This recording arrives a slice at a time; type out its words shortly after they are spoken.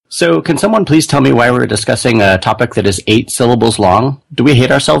So, can someone please tell me why we're discussing a topic that is 8 syllables long? Do we hate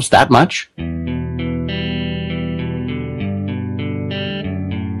ourselves that much?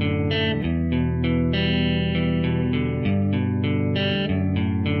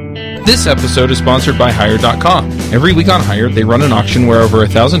 This episode is sponsored by Hired.com. Every week on Hired, they run an auction where over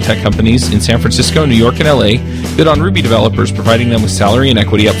 1,000 tech companies in San Francisco, New York, and LA bid on Ruby developers, providing them with salary and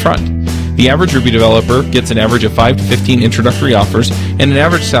equity up front. The average Ruby developer gets an average of 5 to 15 introductory offers and an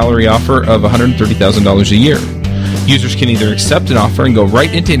average salary offer of $130,000 a year. Users can either accept an offer and go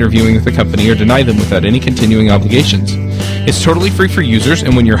right into interviewing with the company or deny them without any continuing obligations. It's totally free for users,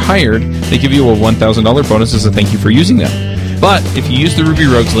 and when you're hired, they give you a $1,000 bonus as a thank you for using them. But if you use the Ruby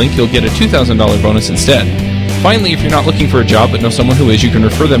Rogues link, you'll get a $2,000 bonus instead. Finally, if you're not looking for a job but know someone who is, you can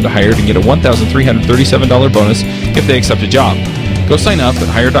refer them to Hired and get a $1,337 bonus if they accept a job. Go sign up at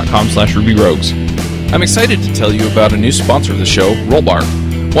hired.com/RubyRogues. I'm excited to tell you about a new sponsor of the show, Rollbar.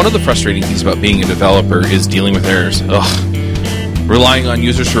 One of the frustrating things about being a developer is dealing with errors. Relying on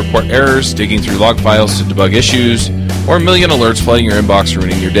users to report errors, digging through log files to debug issues, or a million alerts flooding your inbox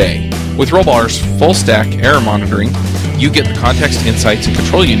ruining your day. With Rollbar's full-stack error monitoring, you get the context, insights, and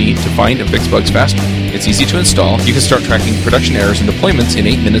control you need to find and fix bugs faster. It's easy to install. You can start tracking production errors and deployments in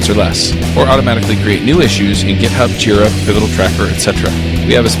 8 minutes or less, or automatically create new issues in GitHub, Jira, Pivotal Tracker, etc.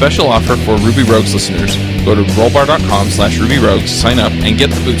 We have a special offer for Ruby Rogues listeners. Go to rollbar.com/RubyRogues, sign up, and get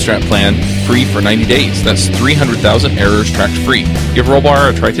the Bootstrap plan free for 90 days. That's 300,000 errors tracked free. Give Rollbar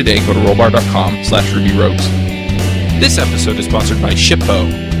a try today. Go to rollbar.com/RubyRogues. This episode is sponsored by Shippo.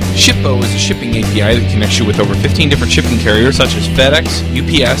 Shippo is a shipping API that connects you with over 15 different shipping carriers such as FedEx,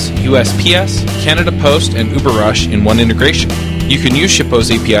 UPS, USPS, Canada Post, and UberRush in one integration. You can use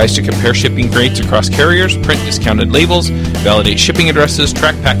Shippo's APIs to compare shipping rates across carriers, print discounted labels, validate shipping addresses,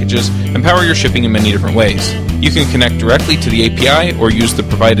 track packages, and power your shipping in many different ways. You can connect directly to the API or use the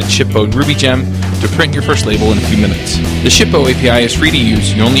provided Shippo Ruby gem to print your first label in a few minutes. The Shippo API is free to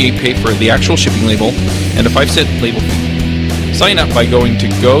use. You only pay for the actual shipping label and a 5-cent label fee. Sign up by going to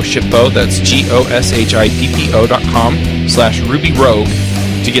GoShippo, that's GoShippo.com/RubyRogue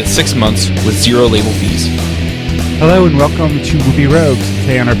to get 6 months with 0 label fees. Hello and welcome to Ruby Rogues.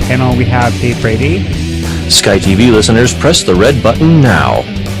 Today on our panel we have Dave Brady. Sky TV listeners, press the red button now.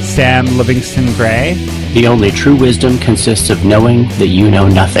 Sam Livingston Gray. The only true wisdom consists of knowing that you know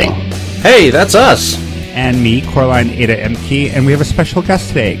nothing. Hey, that's us! And me, Coraline Ada Emke, and we have a special guest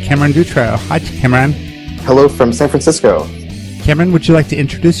today, Cameron Dutro. Hi, Cameron. Hello from San Francisco. Cameron, would you like to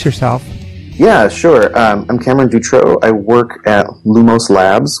introduce yourself? Yeah, sure. I'm Cameron Dutro. I work at Lumos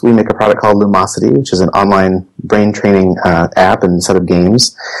Labs. We make a product called Lumosity, which is an online brain training app and set of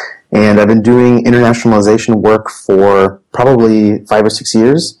games. And I've been doing internationalization work for probably 5 or 6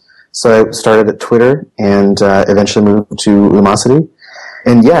 years. So I started at Twitter and eventually moved to Lumosity.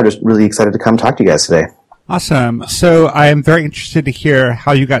 And yeah, just really excited to come talk to you guys today. Awesome. So I am very interested to hear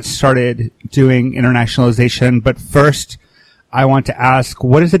how you got started doing internationalization. But first, I want to ask,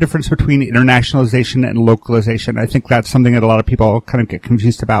 what is the difference between internationalization and localization? I think that's something that a lot of people kind of get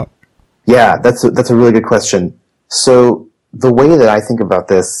confused about. Yeah, that's a really good question. So the way that I think about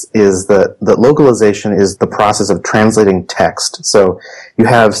this is that localization is the process of translating text. So you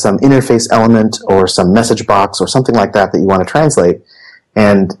have some interface element or some message box or something like that you want to translate,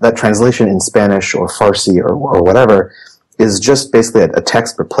 and that translation in Spanish or Farsi or whatever is just basically a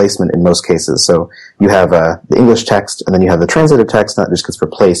text replacement in most cases. So you have the English text, and then you have the translated text, and that just gets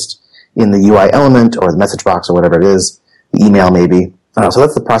replaced in the UI element or the message box or whatever it is, the email maybe. So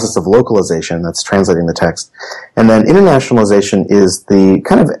that's the process of localization, that's translating the text. And then internationalization is the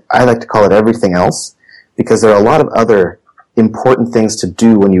kind of, I like to call it everything else, because there are a lot of other important things to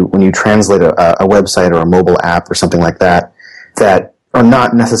do when you translate a website or a mobile app or something like that are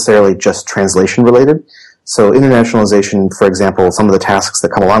not necessarily just translation related. So internationalization, for example, some of the tasks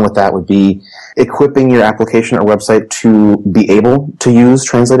that come along with that would be equipping your application or website to be able to use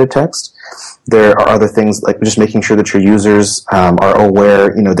translated text. There are other things like just making sure that your users are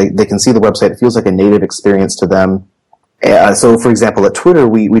aware, they can see the website. It feels like a native experience to them. So, for example, at Twitter,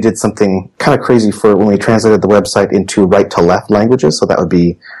 we did something kind of crazy for when we translated the website into right-to-left languages. So that would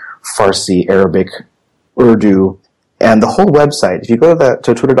be Farsi, Arabic, Urdu, and the whole website. If you go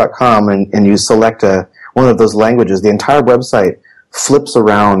to twitter.com and you select one of those languages, the entire website flips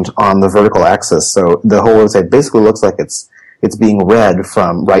around on the vertical axis. So the whole website basically looks like it's being read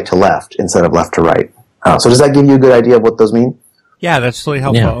from right to left instead of left to right. So does that give you a good idea of what those mean? Yeah, that's really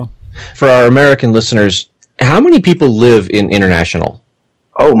helpful. Yeah. For our American listeners, how many people live in international?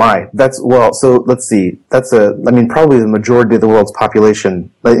 Oh my, so let's see. Probably the majority of the world's population.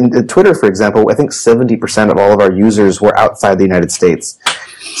 In Twitter, for example, I think 70% of all of our users were outside the United States.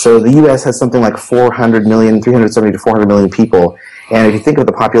 So the U.S. has something like 370 to 400 million people. And if you think of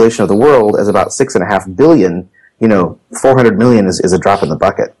the population of the world as about 6.5 billion, 400 million is a drop in the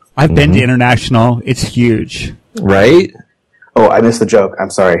bucket. I've been to International. It's huge. Right? Oh, I missed the joke. I'm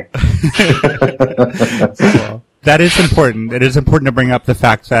sorry. That is important. It is important to bring up the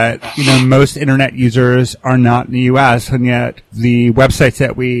fact that, most internet users are not in the U.S., and yet the websites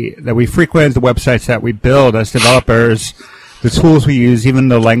that we frequent, the websites that we build as developers, the tools we use, even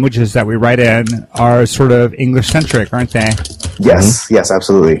the languages that we write in are sort of English-centric, aren't they? Yes, yes,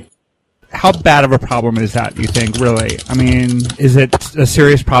 absolutely. How bad of a problem is that, do you think, really? I mean, is it a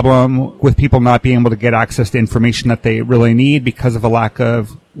serious problem with people not being able to get access to information that they really need because of a lack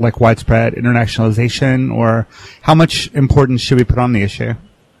of, widespread internationalization? Or how much importance should we put on the issue?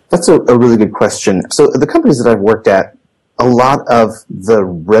 That's a really good question. So the companies that I've worked at, a lot of the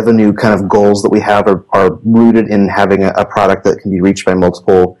revenue kind of goals that we have are rooted in having a product that can be reached by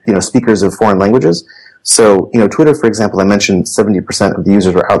multiple, speakers of foreign languages. So, Twitter, for example, I mentioned 70% of the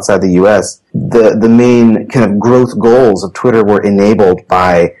users were outside the U.S. The main kind of growth goals of Twitter were enabled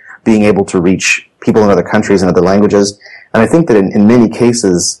by being able to reach people in other countries and other languages. And I think that in many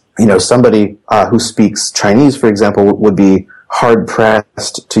cases, somebody who speaks Chinese, for example, would be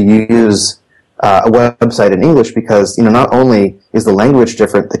hard-pressed to use a website in English because, not only is the language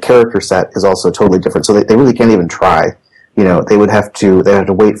different, the character set is also totally different. So they really can't even try. They would have to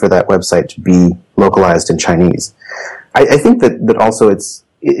wait for that website to be localized in Chinese. I think that also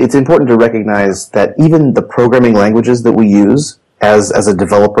it's important to recognize that even the programming languages that we use as a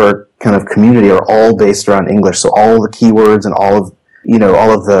developer kind of community are all based around English. So all the keywords and all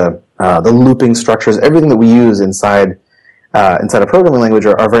of the looping structures, everything that we use inside a programming language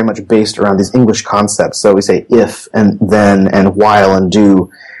are very much based around these English concepts. So we say if and then and while and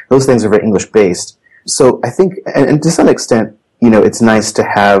do. Those things are very English based. So I think, and to some extent, it's nice to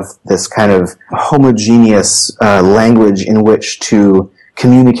have this kind of homogeneous language in which to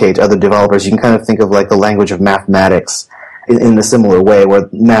communicate to other developers. You can kind of think of like the language of mathematics in a similar way, where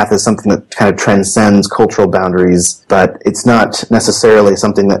math is something that kind of transcends cultural boundaries, but it's not necessarily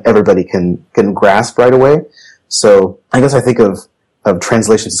something that everybody can grasp right away. So I guess I think of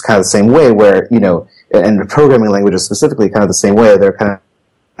translations as kind of the same way, where, and programming languages specifically kind of the same way. They're kind of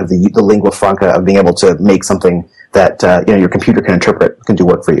the lingua franca of being able to make something that your computer can interpret, can do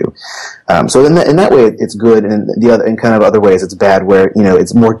work for you. So in that way, it's good, and in kind of other ways, it's bad. Where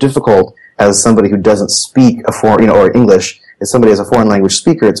it's more difficult as somebody who doesn't speak a foreign, or English. As somebody as a foreign language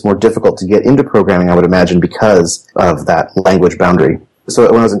speaker, it's more difficult to get into programming, I would imagine, because of that language boundary. So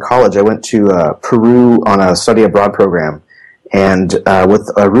when I was in college, I went to Peru on a study abroad program. And with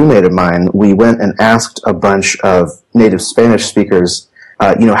a roommate of mine, we went and asked a bunch of native Spanish speakers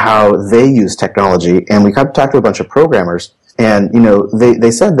how they use technology, and we talked to a bunch of programmers, and,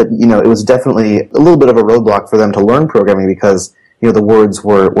 they said that, it was definitely a little bit of a roadblock for them to learn programming because, the words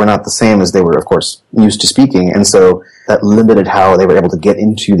were not the same as they were, of course, used to speaking, and so that limited how they were able to get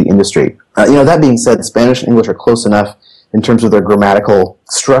into the industry. That being said, Spanish and English are close enough in terms of their grammatical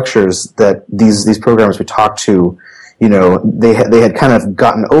structures that these programmers we talked to, they had kind of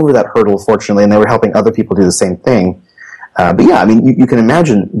gotten over that hurdle, fortunately, and they were helping other people do the same thing. But yeah, I mean, you can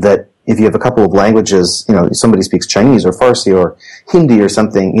imagine that if you have a couple of languages, somebody speaks Chinese or Farsi or Hindi or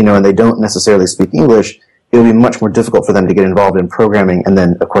something, and they don't necessarily speak English, it would be much more difficult for them to get involved in programming and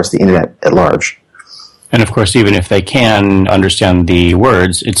then, of course, the internet at large. And of course, even if they can understand the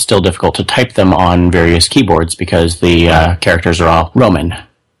words, it's still difficult to type them on various keyboards because the characters are all Roman.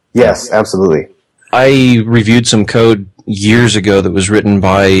 Yes, absolutely. I reviewed some code years ago that was written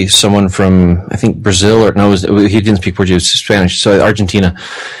by someone from, I think, Brazil, he didn't speak Portuguese, Spanish, so Argentina.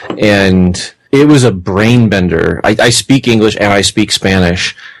 And it was a brain bender. I speak English and I speak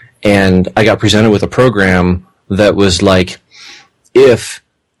Spanish, and I got presented with a program that was like, if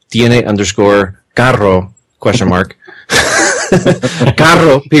DNA _ carro, question mark,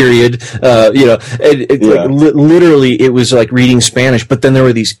 carro, period, literally it was like reading Spanish, but then there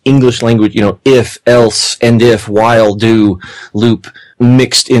were these English language, if, else, and if, while, do, loop,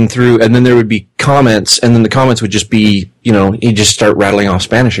 mixed in through, and then there would be comments, and then the comments would just be, he'd just start rattling off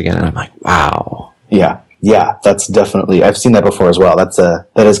Spanish again, and I'm like, wow. Yeah, that's definitely, I've seen that before as well.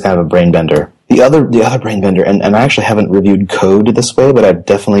 That is kind of a brain bender. The other brain bender, and I actually haven't reviewed code this way, but I've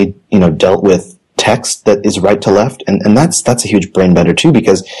definitely, dealt with text that is right to left, and that's a huge brain bender too,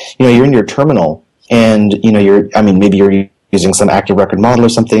 because you're in your terminal, and maybe you're using some active record model or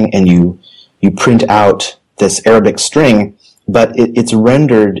something, and you print out this Arabic string, but it's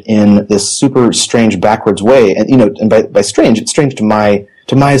rendered in this super strange backwards way, and by strange, it's strange to my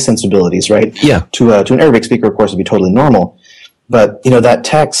sensibilities, right? Yeah. To an Arabic speaker, of course, it'd be totally normal. But, that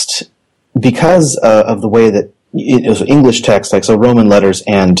text, because of the way that English text, like so Roman letters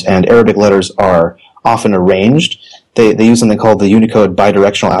and Arabic letters are often arranged, they use something called the Unicode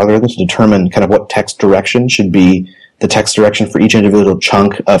bidirectional algorithm to determine kind of what text direction should be the text direction for each individual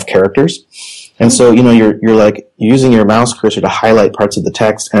chunk of characters. And so, you're using your mouse cursor to highlight parts of the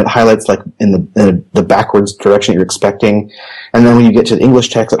text, and it highlights like in the backwards direction you're expecting. And then when you get to the English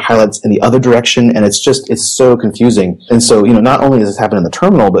text, it highlights in the other direction, and it's so confusing. And so, not only does this happen in the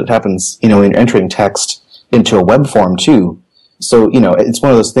terminal, but it happens, when you're entering text into a web form too. So, it's one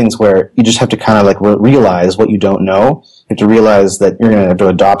of those things where you just have to kind of like realize what you don't know. You have to realize that you're going to have to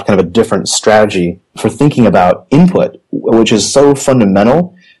adopt kind of a different strategy for thinking about input, which is so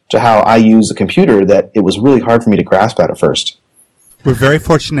fundamental to how I use a computer that it was really hard for me to grasp at first. We're very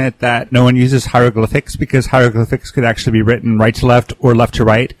fortunate that no one uses hieroglyphics, because hieroglyphics could actually be written right to left or left to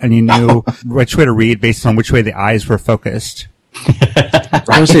right, and you knew which way to read based on which way the eyes were focused.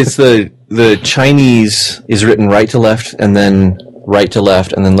 I would say it's the Chinese is written right to left, and then right to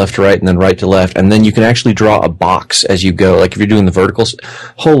left, and then left to right, and then right to left, and then you can actually draw a box as you go. Like if you're doing the verticals,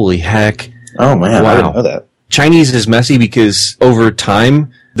 holy heck. Oh man, wow. I didn't know that. Chinese is messy because over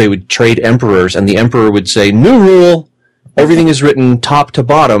time they would trade emperors, and the emperor would say, new rule, everything is written top to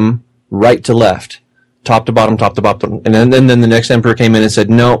bottom, right to left. Top to bottom, top to bottom. And then the next emperor came in and said,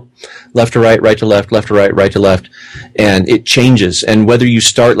 no, left to right, right to left, left to right, right to left. And it changes. And whether you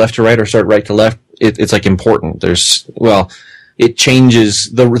start left to right or start right to left, it's like important. It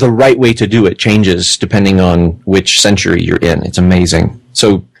changes, the right way to do it changes depending on which century you're in. It's amazing.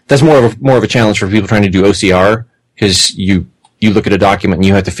 So that's more of a challenge for people trying to do OCR, because you look at a document and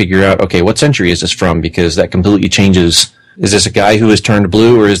you have to figure out, okay, what century is this from? Because that completely changes. Is this a guy who has turned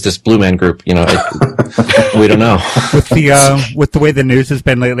blue, or is this Blue Man Group? We don't know. With the way the news has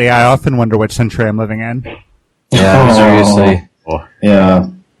been lately, I often wonder what century I'm living in. Yeah, seriously. Oh. Yeah.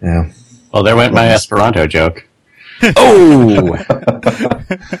 Well, there went my Esperanto joke. Oh!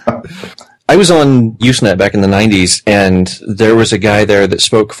 I was on Usenet back in the 90s, and there was a guy there that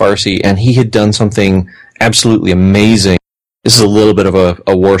spoke Farsi, and he had done something absolutely amazing. This is a little bit of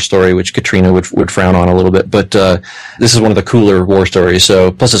a war story, which Katrina would frown on a little bit, but this is one of the cooler war stories,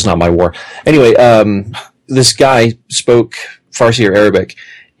 so plus it's not my war. Anyway, this guy spoke Farsi or Arabic,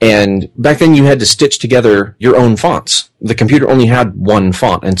 and back then you had to stitch together your own fonts. The computer only had one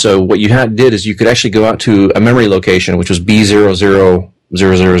font, and so what you did is you could actually go out to a memory location, which was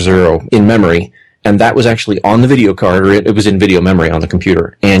B00000 in memory, and that was actually on the video card, or it was in video memory on the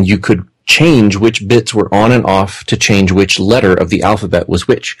computer, and you could change which bits were on and off to change which letter of the alphabet was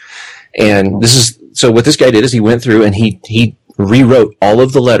which. And so what this guy did is he went through and he rewrote all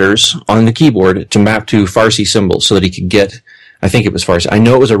of the letters on the keyboard to map to Farsi symbols so that he could get, I think it was Farsi. I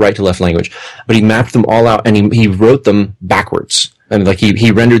know it was a right to left language, but he mapped them all out and he wrote them backwards. And like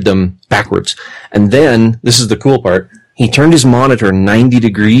he rendered them backwards. And then, this is the cool part, he turned his monitor 90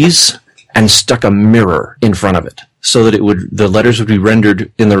 degrees and stuck a mirror in front of it, so that the letters would be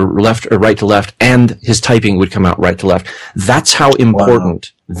rendered in the left or right to left, and his typing would come out right to left. That's how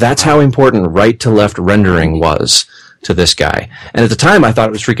important, right to left rendering was to this guy. And at the time I thought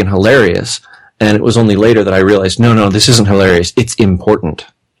it was freaking hilarious, and it was only later that I realized, no, this isn't hilarious, it's important.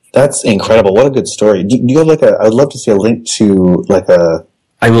 That's incredible. What a good story. Do you have I'd love to see a link to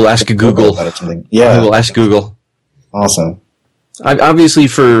I will ask Google. Yeah. I will ask Google. Awesome. Obviously,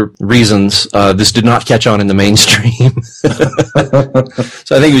 for reasons, this did not catch on in the mainstream. So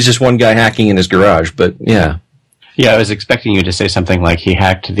I think it was just one guy hacking in his garage, but yeah. Yeah, I was expecting you to say something like he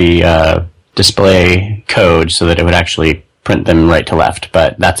hacked the display code so that it would actually print them right to left,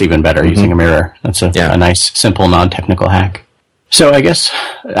 but that's even better, using a mirror. That's a nice, simple, non-technical hack. So I guess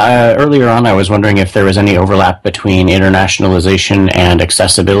earlier on I was wondering if there was any overlap between internationalization and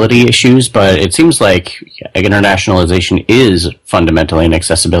accessibility issues, but it seems like internationalization is fundamentally an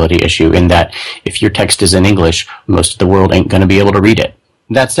accessibility issue, in that if your text is in English, most of the world ain't going to be able to read it.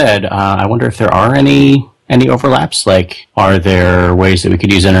 That said, I wonder if there are any overlaps. Like, are there ways that we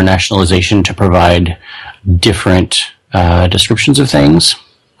could use internationalization to provide different descriptions of things?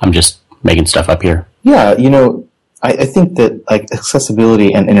 I'm just making stuff up here. Yeah, I think that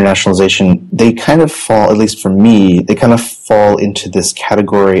accessibility and internationalization, they kind of fall, at least for me, they kind of fall into this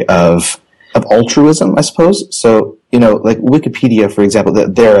category of altruism, I suppose. So, like Wikipedia, for example,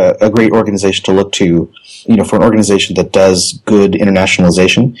 they're a great organization to look to, for an organization that does good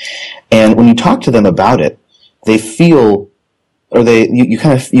internationalization. And when you talk to them about it, they feel, or you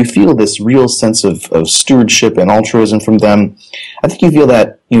feel this real sense of stewardship and altruism from them. I think you feel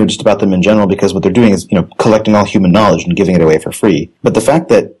that, just about them in general, because what they're doing is, collecting all human knowledge and giving it away for free. But the fact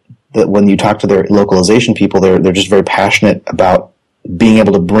that that when you talk to their localization people, they're just very passionate about being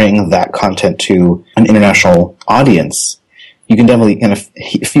able to bring that content to an international audience. You can definitely kind of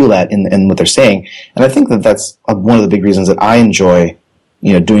feel that in what they're saying. And I think that that's one of the big reasons that I enjoy,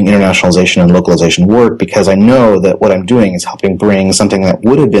 doing internationalization and localization work, because I know that what I'm doing is helping bring something that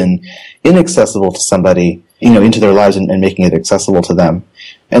would have been inaccessible to somebody, into their lives and making it accessible to them.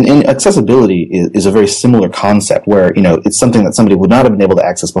 And accessibility is a very similar concept where, it's something that somebody would not have been able to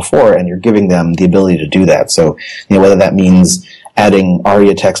access before, and you're giving them the ability to do that. So, whether that means adding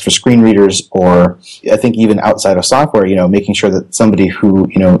ARIA text for screen readers, or I think even outside of software, making sure that somebody who,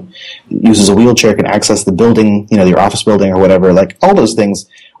 uses a wheelchair can access the building, your office building or whatever, like all those things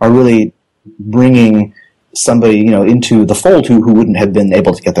are really bringing somebody, into the fold who wouldn't have been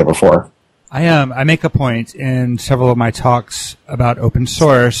able to get there before. I make a point in several of my talks about open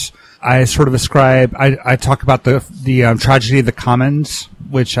source. I sort of ascribe, I talk about the tragedy of the commons,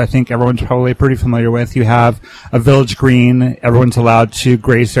 which I think everyone's probably pretty familiar with. You have a village green, everyone's allowed to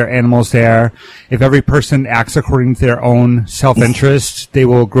graze their animals there. If every person acts according to their own self-interest, they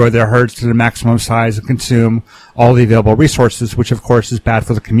will grow their herds to the maximum size and consume all the available resources, which of course is bad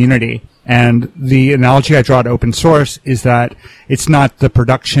for the community. And the analogy I draw to open source is that it's not the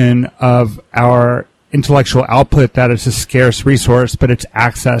production of our intellectual output that is a scarce resource, but it's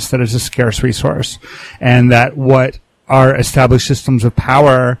access that is a scarce resource. And that what our established systems of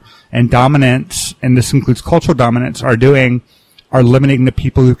power and dominance, and this includes cultural dominance, are doing are limiting the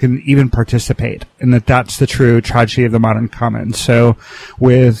people who can even participate. And that's the true tragedy of the modern commons. So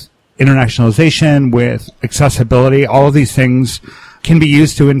with internationalization, with accessibility, all of these things can be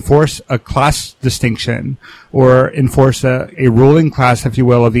used to enforce a class distinction or enforce a ruling class, if you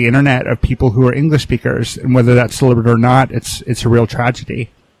will, of the internet of people who are English speakers. And whether that's deliberate or not, it's a real tragedy.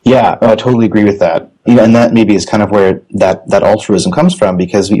 Yeah, I totally agree with that. And that maybe is kind of where that altruism comes from,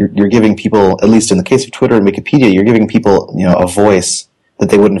 because you're giving people, at least in the case of Twitter and Wikipedia, you're giving people, a voice that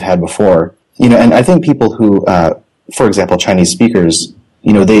they wouldn't have had before. And I think people who, for example, Chinese speakers,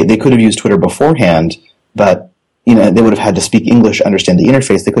 they could have used Twitter beforehand, but they would have had to speak English, understand the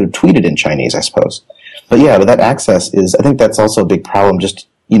interface. They could have tweeted in Chinese, I suppose. But that access is, I think that's also a big problem, just,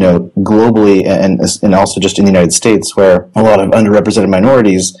 globally and also just in the United States, where a lot of underrepresented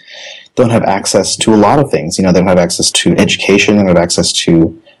minorities don't have access to a lot of things. They don't have access to education, they don't have access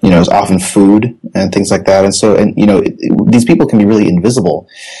to, often food and things like that. And so, these people can be really invisible.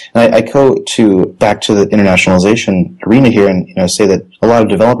 And I go back to the internationalization arena here and, say that a lot of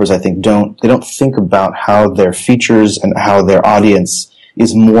developers, I think, don't think about how their features and how their audience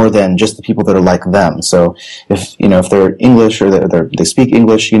is more than just the people that are like them. So if they're English or they speak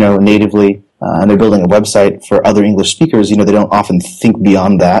English, natively, and they're building a website for other English speakers, they don't often think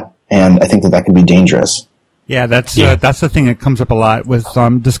beyond that. And I think that can be dangerous. Yeah, that's the thing that comes up a lot with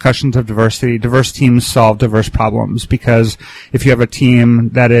discussions of diversity. Diverse teams solve diverse problems, because if you have a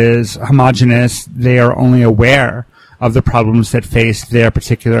team that is homogenous, they are only aware of the problems that face their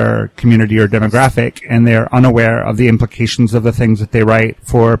particular community or demographic, and they're unaware of the implications of the things that they write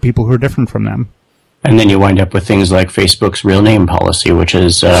for people who are different from them. And then you wind up with things like Facebook's real name policy, which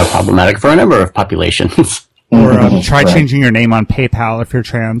is problematic for a number of populations. Or try changing your name on PayPal if you're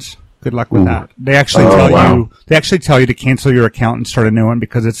trans. Good luck with that. They actually tell you to cancel your account and start a new one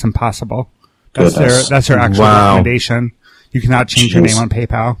because it's impossible. That's their actual recommendation. You cannot change your name on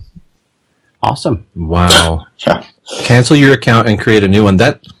PayPal. Awesome. Wow. Cancel your account and create a new one.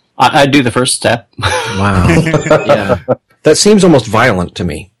 I'd do the first step. Wow. Yeah. That seems almost violent to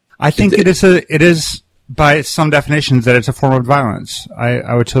me. I think it is by some definitions that it's a form of violence.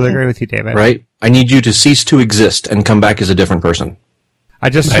 I would totally agree with you, David. Right? I need you to cease to exist and come back as a different person. I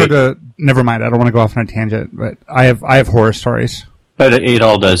just heard never mind, I don't want to go off on a tangent, but I have horror stories. But it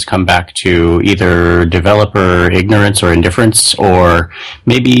all does come back to either developer ignorance or indifference, or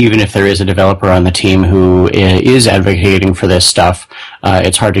maybe even if there is a developer on the team who is advocating for this stuff,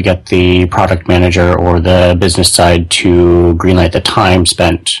 it's hard to get the product manager or the business side to greenlight the time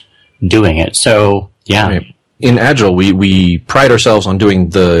spent doing it. So, yeah. Right. In Agile, we pride ourselves on doing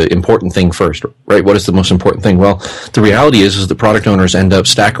the important thing first, right? What is the most important thing? Well, the reality is that product owners end up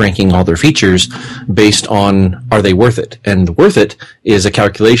stack ranking all their features based on, are they worth it? And worth it is a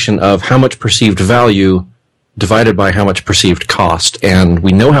calculation of how much perceived value divided by how much perceived cost. And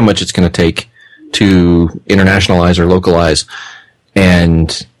we know how much it's going to take to internationalize or localize.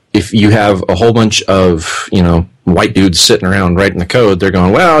 And if you have a whole bunch of, white dudes sitting around writing the code, they're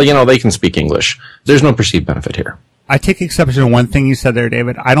going, well, they can speak English. There's no perceived benefit here. I take exception to one thing you said there,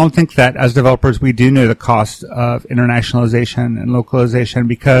 David. I don't think that as developers we do know the cost of internationalization and localization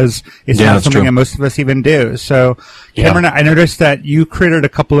because it's not something that most of us even do. So, Cameron, I noticed that you created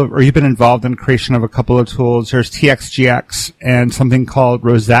you've been involved in creation of a couple of tools. There's TXGX and something called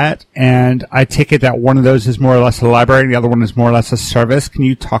Rosette. And I take it that one of those is more or less a library and the other one is more or less a service. Can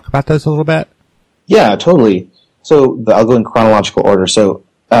you talk about those a little bit? Yeah, totally. So I'll go in chronological order. So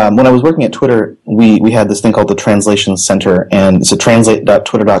when I was working at Twitter, we had this thing called the Translation Center, and it's a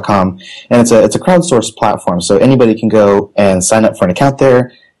translate.twitter.com, and it's a crowdsourced platform. So anybody can go and sign up for an account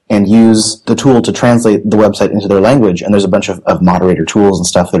there and use the tool to translate the website into their language. And there's a bunch of moderator tools and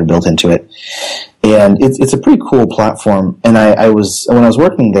stuff that are built into it. And it's a pretty cool platform. And when I was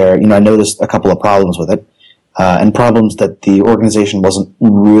working there, I noticed a couple of problems with it, and problems that the organization wasn't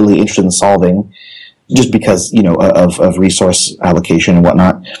really interested in solving, just because, of resource allocation and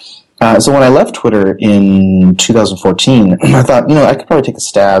whatnot. So when I left Twitter in 2014, I thought, I could probably take a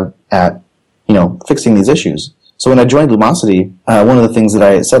stab at, fixing these issues. So when I joined Lumosity, one of the things that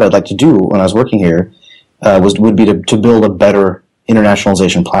I said I'd like to do when I was working here would be to build a better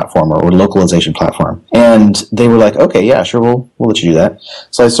internationalization platform or localization platform. And they were like, okay, yeah, sure, we'll let you do that.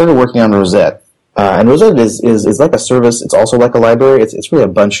 So I started working on Rosette. And Rosette is like a service. It's also like a library. It's really a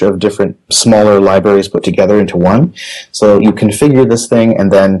bunch of different smaller libraries put together into one. So you configure this thing,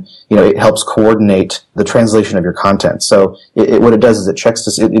 and then it helps coordinate the translation of your content. So what it does is it checks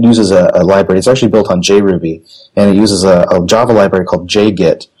this. It uses a library. It's actually built on JRuby, and it uses a Java library called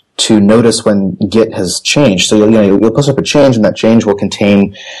JGit to notice when Git has changed. So you'll post up a change, and that change will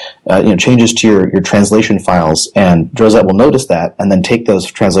contain changes to your translation files, and Rosette will notice that and then take those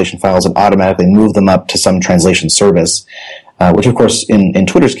translation files and automatically move them up to some translation service, which of course in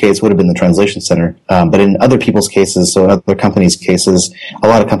Twitter's case would have been the Translation Center, but in other people's cases, so in other companies' cases, a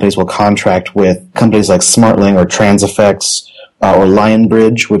lot of companies will contract with companies like Smartling or TransFX or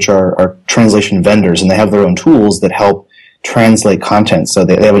Lionbridge, which are translation vendors, and they have their own tools that help translate content. So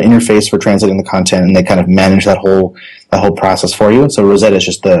they have an interface for translating the content, and they kind of manage that whole process for you. And so Rosette is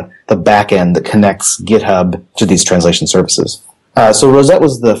just the back end that connects GitHub to these translation services. So Rosette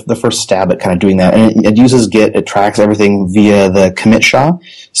was the first stab at kind of doing that, and it uses Git. It tracks everything via the commit SHA.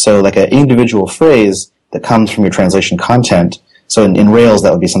 So like an individual phrase that comes from your translation content. So in Rails,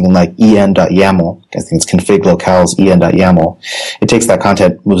 that would be something like en.yaml. I think it's config locales en.yaml. It takes that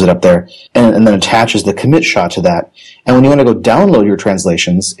content, moves it up there, and then attaches the commit SHA to that. And when you want to go download your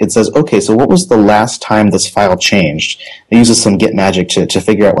translations, it says, okay, so what was the last time this file changed? It uses some Git magic to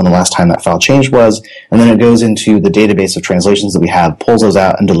figure out when the last time that file changed was, and then it goes into the database of translations that we have, pulls those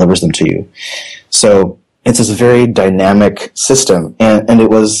out, and delivers them to you. So it's this very dynamic system, and it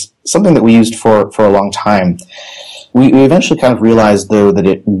was something that we used for a long time. We eventually kind of realized, though, that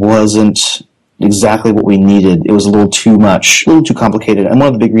it wasn't exactly what we needed. It was a little too much, a little too complicated. And one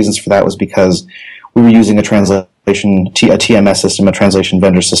of the big reasons for that was because we were using a TMS system, a translation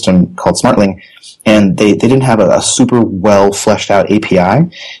vendor system called Smartling, and they didn't have a super well fleshed out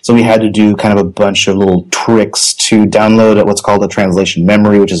API. So we had to do kind of a bunch of little tricks to download what's called a translation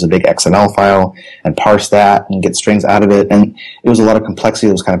memory, which is a big XML file, and parse that and get strings out of it. And it was a lot of complexity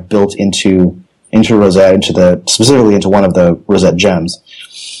that was kind of built into Rosette, specifically into one of the Rosette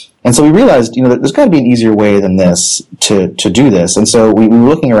gems. And so we realized, there's got to be an easier way than this to do this. And so we were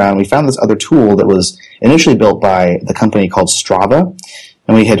looking around, we found this other tool that was initially built by the company called Strava,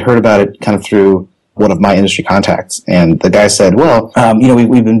 and we had heard about it kind of through one of my industry contacts. And the guy said, well,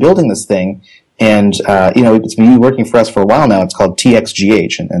 we've been building this thing, and, it's been working for us for a while now. It's called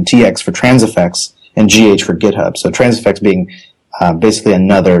TXGH, and TX for TransFX, and GH for GitHub. So TransFX being basically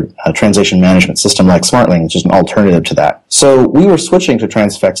another translation management system like Smartling, which is an alternative to that. So we were switching to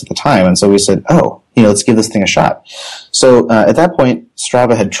TransFX at the time, and so we said, let's give this thing a shot. So at that point,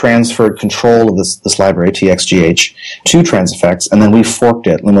 Strava had transferred control of this library, TXGH, to TransFX, and then we forked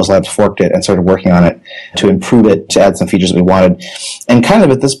it. Lumos Labs forked it and started working on it to improve it, to add some features that we wanted. And kind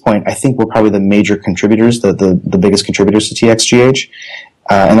of at this point, I think we're probably the major contributors, the biggest contributors to TXGH,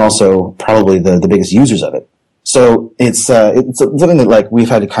 and also probably the biggest users of it. So it's something that we've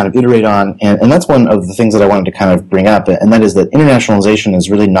had to kind of iterate on, and that's one of the things that I wanted to kind of bring up, and that is that internationalization is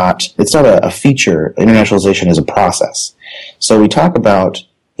really it's not a feature. Internationalization is a process. So we talk about,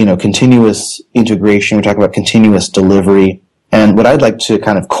 continuous integration, we talk about continuous delivery, and what I'd like to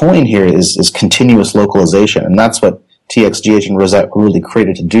kind of coin here is continuous localization, and that's what TXGH and Rosette were really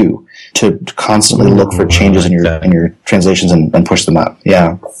created to do, to constantly look for changes in your translations and push them up.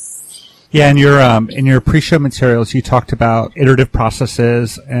 Yeah. Yeah, in your pre-show materials, you talked about iterative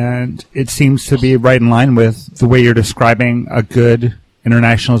processes, and it seems to be right in line with the way you're describing a good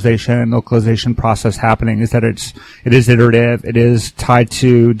internationalization, localization process happening is that it is iterative, it is tied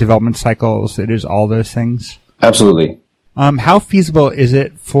to development cycles, it is all those things. Absolutely. How feasible is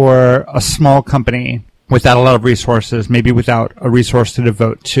it for a small company without a lot of resources, maybe without a resource to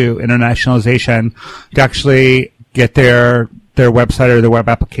devote to internationalization, to actually get their website or their web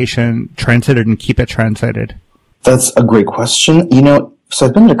application translated and keep it translated? That's a great question. So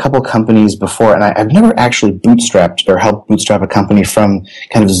I've been at a couple companies before, and I've never actually bootstrapped or helped bootstrap a company from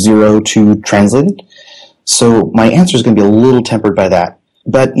kind of zero to translated. So my answer is going to be a little tempered by that.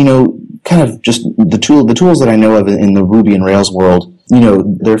 But, kind of just the tools that I know of in the Ruby and Rails world,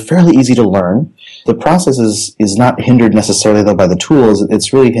 they're fairly easy to learn. The process is not hindered necessarily though by the tools.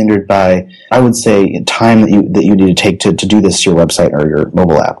 It's really hindered by, I would say, time that you need to take to do this to your website or your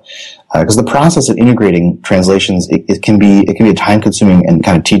mobile app. Because the process of integrating translations, it can be a time-consuming and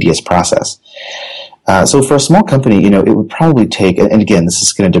kind of tedious process. So for a small company, it would probably take, and again, this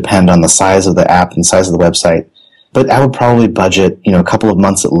is going to depend on the size of the app and size of the website, but I would probably budget, a couple of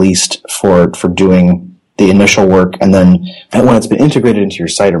months at least for doing the initial work. And then when it's been integrated into your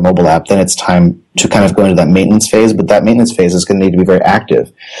site or mobile app, then it's time to kind of go into that maintenance phase. But that maintenance phase is going to need to be very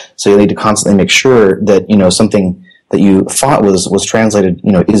active. So you'll need to constantly make sure that, something that you thought was translated,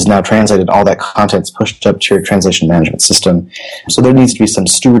 is now translated. All that content's pushed up to your translation management system. So there needs to be some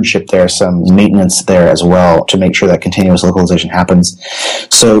stewardship there, some maintenance there as well to make sure that continuous localization happens.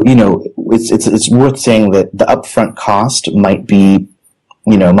 So, it's worth saying that the upfront cost might be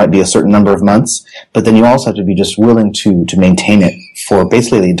a certain number of months, but then you also have to be just willing to maintain it for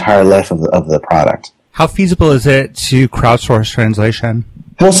basically the entire life of the product. How feasible is it to crowdsource translation?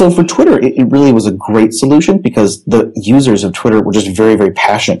 Well, so for Twitter, it really was a great solution because the users of Twitter were just very, very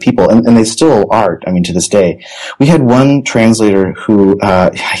passionate people, and they still are, to this day. We had one translator who,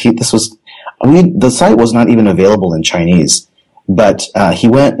 the site was not even available in Chinese, but he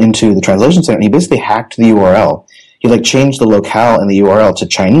went into the translation center and he basically hacked the URL. He changed the locale in the URL to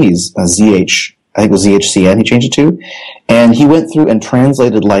Chinese, ZH, I think it was ZHCN he changed it to, and he went through and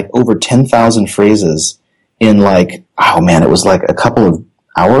translated over 10,000 phrases in it was a couple of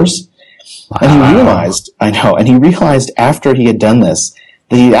hours. Wow. And he realized after he had done this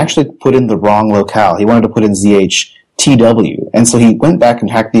that he actually put in the wrong locale. He wanted to put in ZHTW. And so he went back and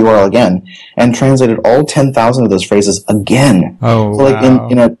hacked the URL again and translated all 10,000 of those phrases again. Oh, so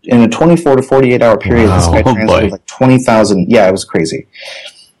wow. in a 24 to 48 hour period, This guy translated 20,000. Yeah, it was crazy.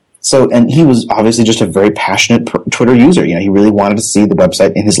 So, and he was obviously just a very passionate Twitter user. He really wanted to see the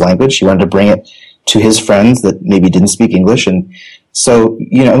website in his language. He wanted to bring it to his friends that maybe didn't speak English. And so,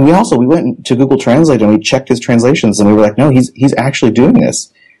 and we went to Google Translate and we checked his translations and we were like, no, he's actually doing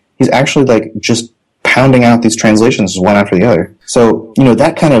this. He's actually just pounding out these translations one after the other. So,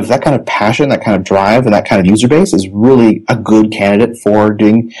 that kind of passion, that kind of drive, and that kind of user base is really a good candidate for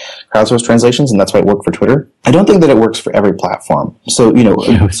doing crowdsourced translations, and that's why it worked for Twitter. I don't think that it works for every platform. So,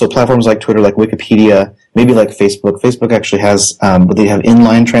 so platforms like Twitter, like Wikipedia, maybe like Facebook. Facebook actually has, but they have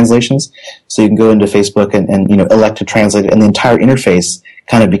inline translations. So you can go into Facebook and elect to translate it, and the entire interface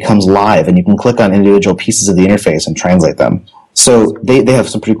kind of becomes live, and you can click on individual pieces of the interface and translate them. So they have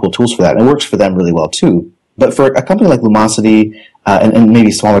some pretty cool tools for that, and it works for them really well too. But for a company like Lumosity, and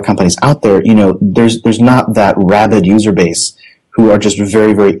maybe smaller companies out there, there's not that rabid user base who are just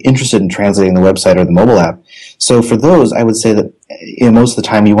very, very interested in translating the website or the mobile app. So for those, I would say that most of the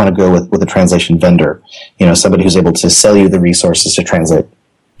time you want to go with a translation vendor, somebody who's able to sell you the resources to translate.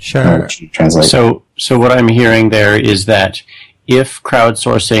 Sure. Translate. So what I'm hearing there is that if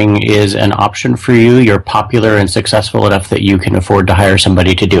crowdsourcing is an option for you, you're popular and successful enough that you can afford to hire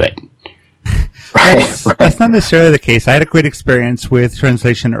somebody to do it. That's not necessarily the case. I had a great experience with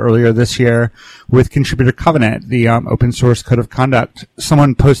translation earlier this year with Contributor Covenant, the open source code of conduct.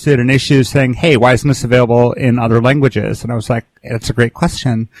 Someone posted an issue saying, hey, why isn't this available in other languages? And I was like, that's a great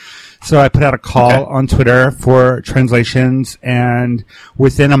question. So I put out a call on Twitter for translations, and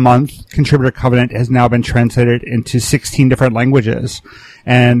within a month, Contributor Covenant has now been translated into 16 different languages.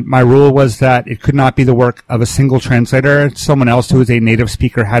 And my rule was that it could not be the work of a single translator. Someone else who is a native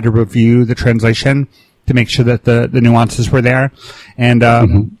speaker had to review the translation to make sure that the nuances were there. And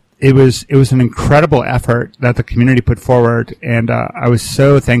it was an incredible effort that the community put forward, and I was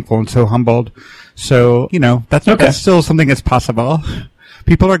so thankful and so humbled. So, that's still something that's possible.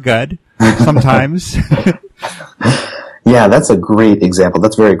 People are good sometimes. Yeah, that's a great example.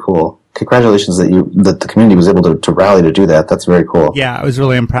 That's very cool. Congratulations that the community was able to rally to do that. That's very cool. Yeah, I was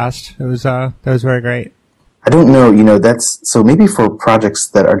really impressed. It was that was very great. I don't know, that's so maybe for projects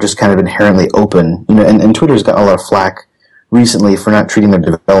that are just kind of inherently open, and Twitter's got a lot of flack recently for not treating their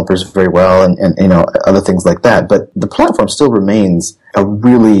developers very well and other things like that. But the platform still remains a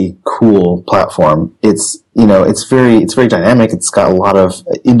really cool platform. It's very dynamic. It's got a lot of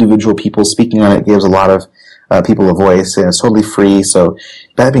individual people speaking on it. It gives a lot of people a voice, and it's totally free. So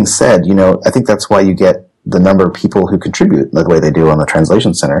that being said, I think that's why you get the number of people who contribute the way they do on the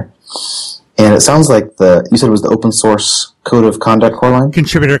Translation Center. And it sounds like you said it was the open source code of conduct, Coraline?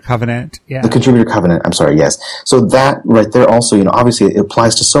 Contributor covenant, yeah. The contributor covenant, I'm sorry, yes. So that right there also, obviously it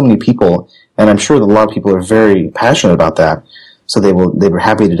applies to so many people, and I'm sure that a lot of people are very passionate about that. So they were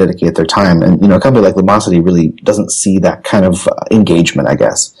happy to dedicate their time. And, a company like Lumosity really doesn't see that kind of engagement, I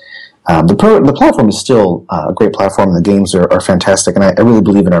guess. The platform is still a great platform, and the games are fantastic, and I really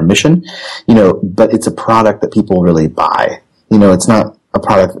believe in our mission, but it's a product that people really buy. It's not a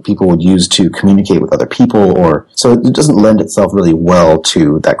product that people would use to communicate with other people, so it doesn't lend itself really well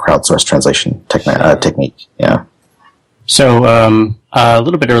to that crowdsourced translation technique. Yeah. So a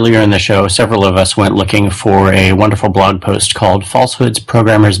little bit earlier in the show, several of us went looking for a wonderful blog post called Falsehoods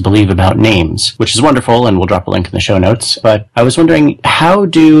Programmers Believe About Names, which is wonderful, and we'll drop a link in the show notes. But I was wondering, how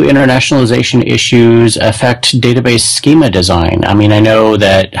do internationalization issues affect database schema design? I mean, I know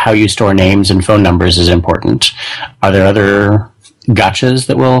that how you store names and phone numbers is important. Are there other gotchas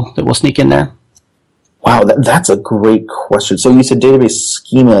that will sneak in there? Wow, that's a great question. So you said database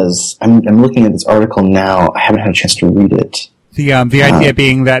schemas. I'm looking at this article now. I haven't had a chance to read it. The idea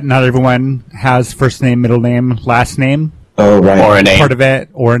being that not everyone has first name, middle name, last name. Oh, right. Or a name. Part of it,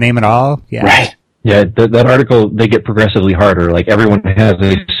 or a name at all. Yeah. Right. Yeah, that article, they get progressively harder. Like, everyone has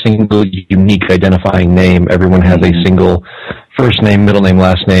a single unique identifying name. Everyone has a single first name, middle name,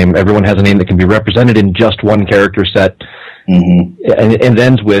 last name. Everyone has a name that can be represented in just one character set. Mm-hmm. And it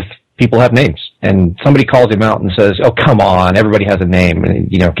ends with, people have names. And somebody calls him out and says, oh, come on, everybody has a name.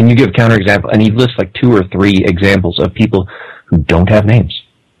 And, can you give a counterexample? And he lists like 2 or 3 examples of people who don't have names.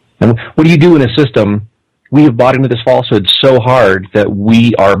 And what do you do in a system? We have bought into this falsehood so hard that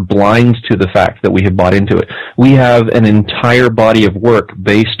we are blind to the fact that we have bought into it. We have an entire body of work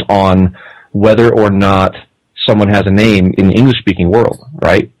based on whether or not someone has a name in the English-speaking world,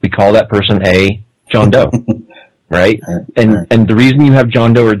 right? We call that person a John Doe. Right? And the reason you have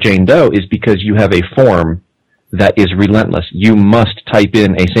John Doe or Jane Doe is because you have a form that is relentless. You must type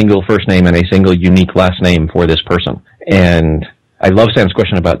in a single first name and a single unique last name for this person. And I love Sam's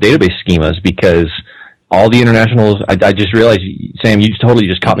question about database schemas, because all the internationals, I just realized, Sam, you totally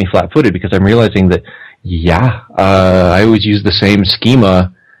just caught me flat-footed, because I'm realizing that, I always use the same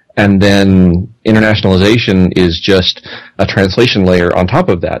schema, and then internationalization is just a translation layer on top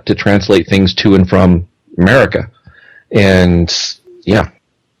of that to translate things to and from America. And yeah,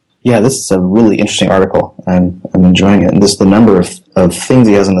 this is a really interesting article. I'm enjoying it, and the number of things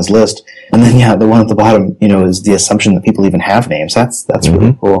he has on his list, and then the one at the bottom, is the assumption that people even have names. That's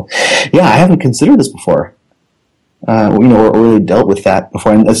really cool. Yeah, I haven't considered this before. Or really dealt with that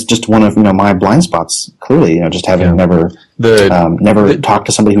before, and that's just one of my blind spots. Clearly, just having never talked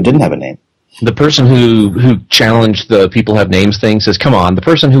to somebody who didn't have a name. The person who challenged the people have names thing says, "Come on, the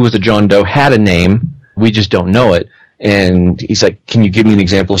person who was a John Doe had a name. We just don't know it." And he's like, "Can you give me an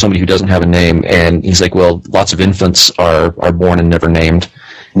example of somebody who doesn't have a name?" And he's like, "Well, lots of infants are born and never named."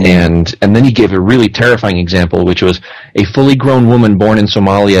 Mm-hmm. And then he gave a really terrifying example, which was a fully grown woman born in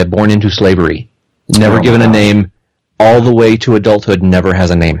Somalia, born into slavery, never given a name, all the way to adulthood, never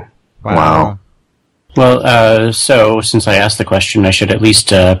has a name. Wow. Well, so since I asked the question, I should at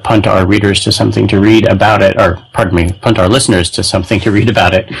least punt our readers to something to read about it, or pardon me, punt our listeners to something to read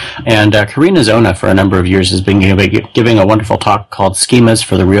about it. And Karina Zona, for a number of years, has been giving a wonderful talk called Schemas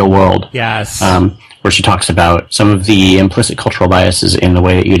for the Real World. Yes. Where she talks about some of the implicit cultural biases in the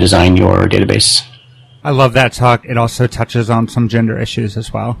way that you design your database. I love that talk. It also touches on some gender issues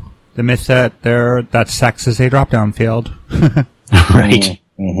as well. The myth that sex is a drop-down field. Right.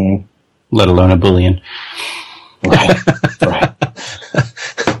 Mm-hmm. Let alone a Boolean. Right.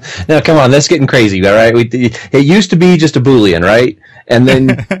 Now, come on, that's getting crazy, all right? It used to be just a Boolean, right? And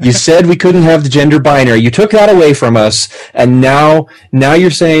then you said we couldn't have the gender binary. You took that away from us, and now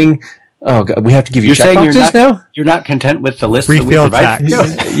you're saying, oh, God, we have to give you checkboxes now? You're not content with the list Free that we field provide?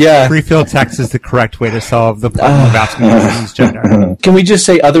 text. Yeah. Free field text is the correct way to solve the problem of asking a person's gender. Can we just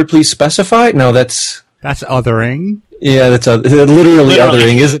say other, please specify? No, that's othering. Yeah, that's literally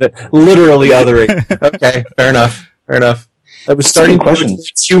othering, isn't it? Literally othering. Okay, fair enough. I was starting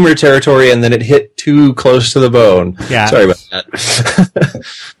questions humor territory, and then it hit too close to the bone. Yeah. Sorry about that.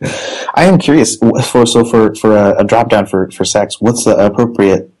 I am curious. For a drop down for sex, what's the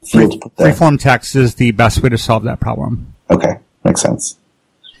appropriate field to put there? Freeform text is the best way to solve that problem. Okay, makes sense.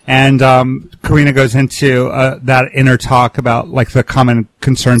 And Karina goes into that inner talk about like the common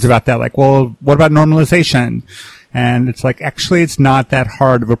concerns about that. Like, well, what about normalization? And it's like, actually, it's not that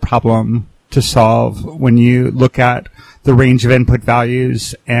hard of a problem to solve when you look at the range of input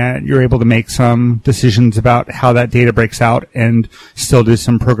values and you're able to make some decisions about how that data breaks out and still do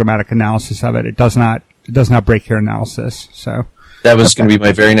some programmatic analysis of it. It does not break your analysis. So that was going to be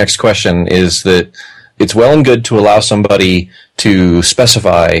my very next question, is that it's well and good to allow somebody to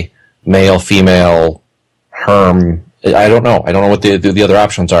specify male, female, herm. I don't know what the other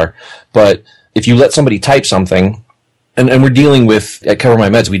options are. But if you let somebody type something, and we're dealing with, at Cover My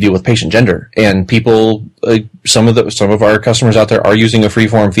Meds, we deal with patient gender, and people, some of our customers out there are using a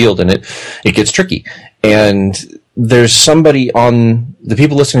free-form field, and it gets tricky. And there's somebody on the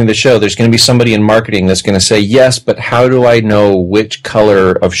people listening to the show, there's going to be somebody in marketing that's going to say, yes, but how do I know which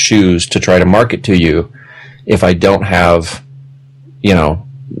color of shoes to try to market to you if I don't have,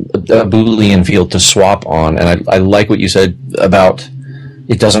 a Boolean field to swap on? And I like what you said about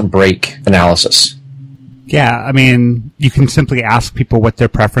it doesn't break analysis. Yeah, I mean, you can simply ask people what their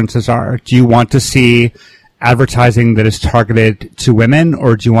preferences are. Do you want to see advertising that is targeted to women,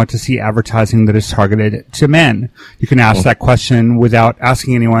 or do you want to see advertising that is targeted to men? You can ask that question without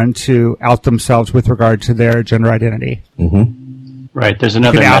asking anyone to out themselves with regard to their gender identity. Mm-hmm. Right, there's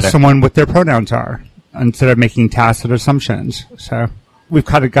another You can ask someone what their pronouns are instead of making tacit assumptions. So we've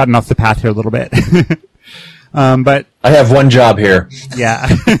kind of gotten off the path here a little bit. But I have one job here. Yeah.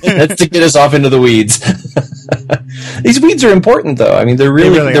 That's to get us off into the weeds. These weeds are important, though. I mean, they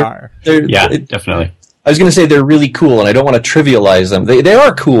really are. Definitely. I was going to say they're really cool, and I don't want to trivialize them. They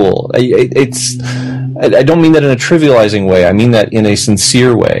are cool. I don't mean that in a trivializing way. I mean that in a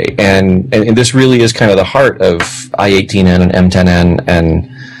sincere way. And this really is kind of the heart of I-18N and M10N and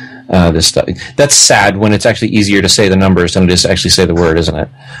this stuff. That's sad when it's actually easier to say the numbers than it is to actually say the word, isn't it?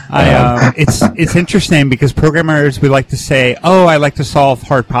 It's interesting because programmers, we like to say, I like to solve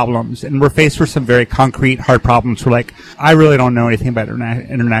hard problems. And we're faced with some very concrete hard problems. We're like, I really don't know anything about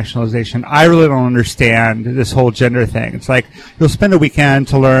internationalization. I really don't understand this whole gender thing. It's like, you'll spend a weekend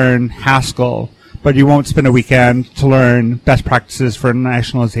to learn Haskell, but you won't spend a weekend to learn best practices for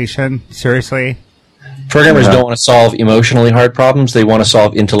internationalization. Seriously? Programmers don't want to solve emotionally hard problems. They want to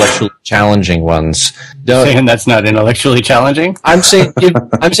solve intellectually challenging ones. Saying that's not intellectually challenging? I'm saying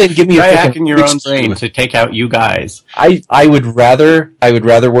give me Try hacking your own brain to take out you guys. I would rather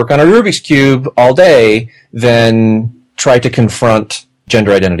work on a Rubik's Cube all day than try to confront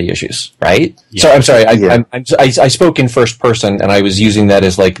gender identity issues, right? Yeah. So I'm sorry, I spoke in first person, and I was using that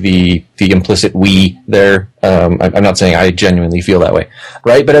as like the implicit we there. I'm not saying I genuinely feel that way,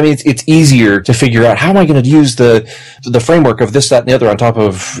 right? But I mean, it's easier to figure out how am I going to use the framework of this, that, and the other on top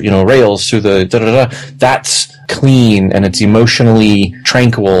of Rails through the da-da-da. That's clean, and it's emotionally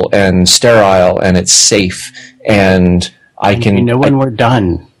tranquil and sterile, and it's safe, and I can. We know when we're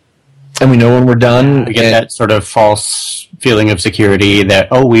done. And we know when we're done. We get that sort of false feeling of security that,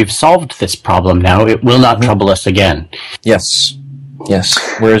 we've solved this problem now. It will not trouble us again. Yes.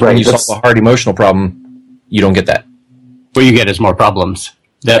 Whereas when you solve a hard emotional problem, you don't get that. What you get is more problems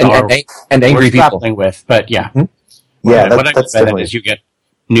that and angry people. Grappling with. But yeah. Mm-hmm. Yeah, what I mean by that is you get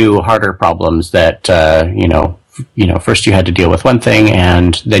new, harder problems that, first you had to deal with one thing,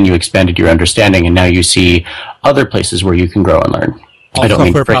 and then you expanded your understanding, and now you see other places where you can grow and learn. All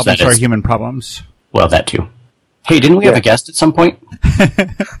software problems are human problems. Well, that too. Hey, didn't we have a guest at some point?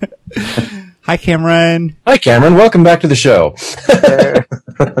 Hi, Cameron. Hi, Cameron. Welcome back to the show.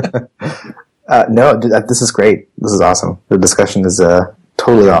 No, this is great. This is awesome. The discussion is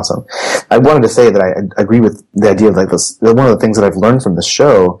totally awesome. I wanted to say that I agree with the idea of like this. One of the things that I've learned from the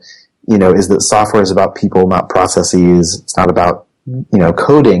show, is that software is about people, not processes. It's not about,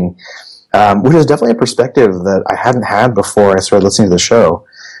 coding. Which is definitely a perspective that I hadn't had before I started listening to the show,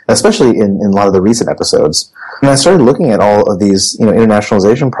 especially in a lot of the recent episodes. And I started looking at all of these,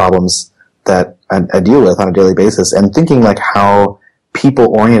 internationalization problems that I deal with on a daily basis and thinking like how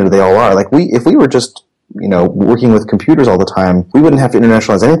people-oriented they all are. Like if we were just, working with computers all the time, we wouldn't have to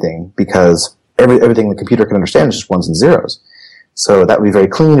internationalize anything because everything the computer can understand is just ones and zeros. So that would be very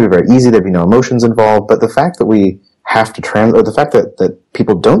clean, it would be very easy, there'd be no emotions involved. But the fact that we have to or the fact that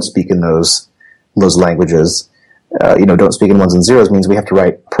people don't speak in those languages, don't speak in ones and zeros means we have to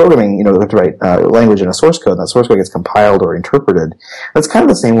write programming, we have to write language in a source code, and that source code gets compiled or interpreted. That's kind of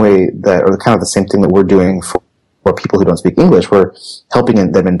the same way or kind of the same thing that we're doing for people who don't speak English. We're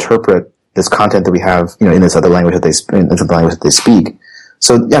helping them interpret this content that we have, in this other language that they speak.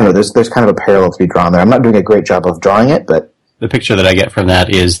 So, there's kind of a parallel to be drawn there. I'm not doing a great job of drawing it, but The picture that I get from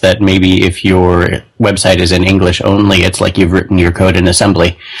that is that maybe if your website is in English only, it's like you've written your code in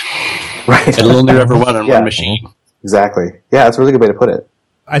assembly. Right. It'll only ever run on one machine. Exactly. Yeah, that's a really good way to put it.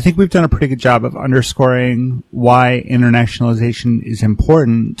 I think we've done a pretty good job of underscoring why internationalization is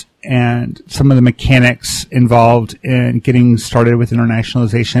important and some of the mechanics involved in getting started with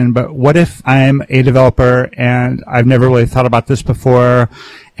internationalization. But what if I'm a developer and I've never really thought about this before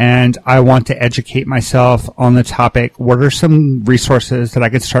and I want to educate myself on the topic? What are some resources that I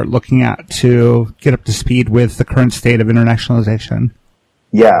could start looking at to get up to speed with the current state of internationalization?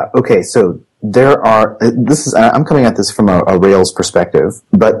 Yeah. Okay. So I'm coming at this from a Rails perspective,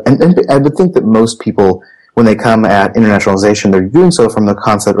 but I would think that most people, when they come at internationalization, they're doing so from the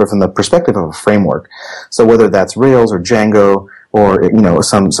concept or from the perspective of a framework. So whether that's Rails or Django or,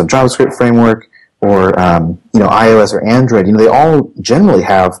 some JavaScript framework or, iOS or Android, they all generally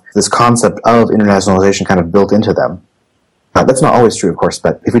have this concept of internationalization kind of built into them. That's not always true, of course,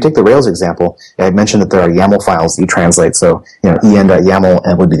 but if we take the Rails example, I mentioned that there are YAML files that you translate. So,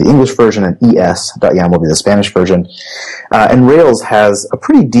 en.yaml would be the English version and es.yaml would be the Spanish version. And Rails has a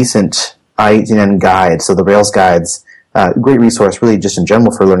pretty decent IETN guide. So the Rails guides, great resource really just in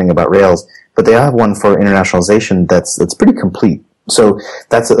general for learning about Rails, but they have one for internationalization that's pretty complete. So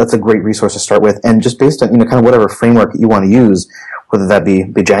that's a great resource to start with. And just based on, kind of whatever framework you want to use, whether that be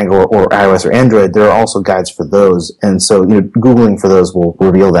Django or iOS or Android, there are also guides for those. And so, Googling for those will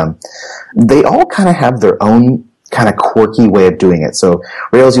reveal them. They all kind of have their own kind of quirky way of doing it. So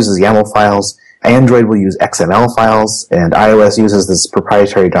Rails uses YAML files, Android will use XML files, and iOS uses this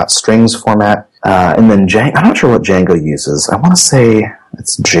proprietary .strings format. And then I'm not sure what Django uses. I want to say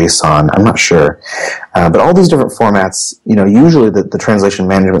it's JSON. I'm not sure. But all these different formats, usually the translation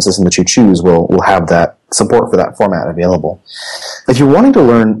management system that you choose will have that support for that format available. If you're wanting to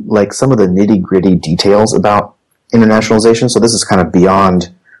learn like some of the nitty-gritty details about internationalization, so this is kind of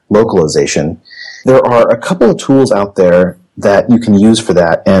beyond localization, there are a couple of tools out there that you can use for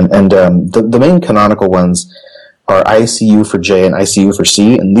that. And the main canonical ones are ICU for J and ICU for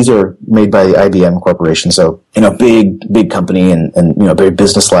C, and these are made by the IBM Corporation. So, big company and very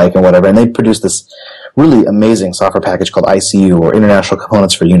business-like and whatever. And they produce this really amazing software package called ICU, or International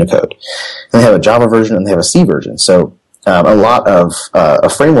Components for Unicode. And they have a Java version and they have a C version. So, a lot of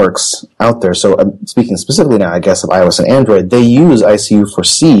frameworks out there. So I'm speaking specifically now, I guess, of iOS and Android. They use ICU for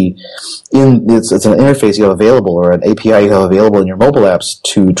C. It's an interface you have available or an API you have available in your mobile apps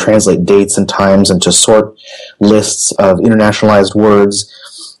to translate dates and times and to sort lists of internationalized words.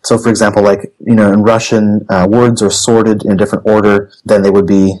 So, for example, in Russian, words are sorted in a different order than they would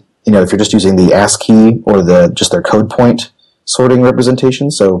be, if you're just using the ASCII or just their code point sorting representation.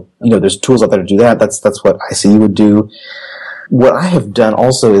 So, there's tools out there to do that. That's what ICU would do. What I have done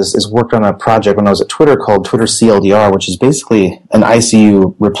also is worked on a project when I was at Twitter called Twitter CLDR, which is basically an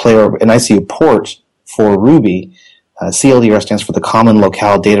ICU an ICU port for Ruby. CLDR stands for the Common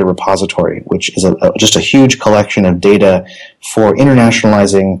Locale Data Repository, which is just a huge collection of data for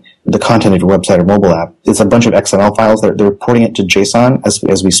internationalizing the content of your website or mobile app. It's a bunch of XML files. They're porting it to JSON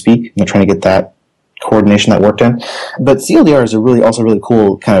as we speak, and they're trying to get that coordination that worked in. But CLDR is also really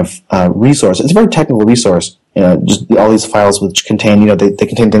cool kind of resource. It's a very technical resource. Just all these files which contain, they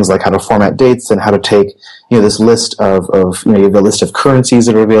contain things like how to format dates and how to take, this list of you have the list of currencies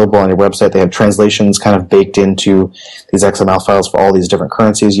that are available on your website. They have translations kind of baked into these XML files for all these different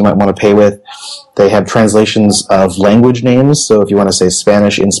currencies you might want to pay with. They have translations of language names. So if you want to say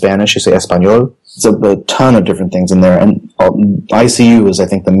Spanish in Spanish, you say Español. It's a ton of different things in there. And ICU is, I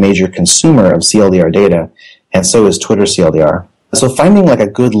think, the major consumer of CLDR data, and so is Twitter CLDR. So finding a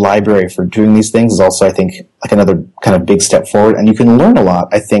good library for doing these things is also, I think, another kind of big step forward. And you can learn a lot,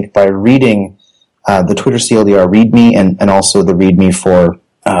 I think, by reading the Twitter CLDR README and also the README for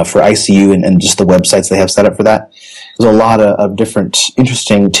ICU and just the websites they have set up for that. There's a lot of different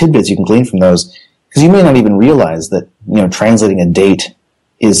interesting tidbits you can glean from those, because you may not even realize that, translating a date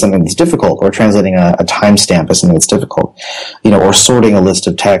is something that's difficult, or translating a timestamp is something that's difficult, or sorting a list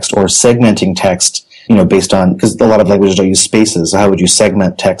of text, or segmenting text, based on, because a lot of languages don't use spaces. So how would you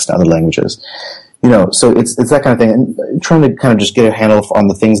segment text in other languages? So it's that kind of thing. And trying to kind of just get a handle on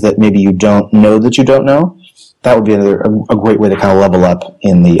the things that maybe you don't know that you don't know, that would be a great way to kind of level up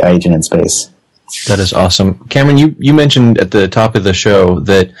in the IETN space. That is awesome. Cameron, you mentioned at the top of the show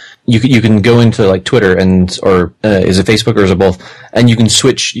that you can go into Twitter or is it Facebook or is it both, and you can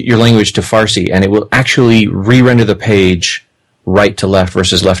switch your language to Farsi and it will actually re-render the page right to left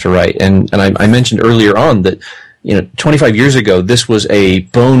versus left to right. And I mentioned earlier on that 25 years ago this was a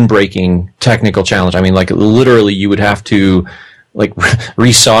bone-breaking technical challenge. I mean, literally you would have to like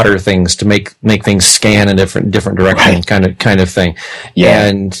resolder things to make things scan in different directions, kind of thing. Yeah.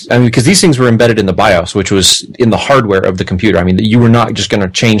 And I mean, because these things were embedded in the BIOS, which was in the hardware of the computer. I mean, you were not just going to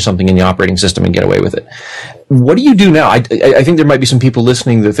change something in the operating system and get away with it. What do you do now? I think there might be some people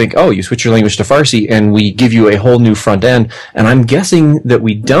listening that think, oh, you switch your language to Farsi and we give you a whole new front end. And I'm guessing that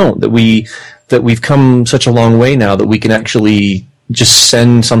we don't, that we've come such a long way now that we can actually just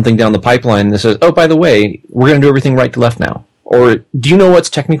send something down the pipeline that says, oh, by the way, we're going to do everything right to left now. Or do you know what's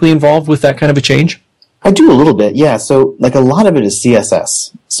technically involved with that kind of a change? I do a little bit, yeah. So, like, a lot of it is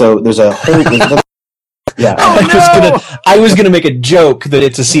CSS. So there's a whole... yeah. I was gonna make a joke that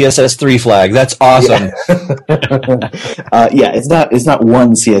it's a CSS3 flag. That's awesome. Yeah, it's not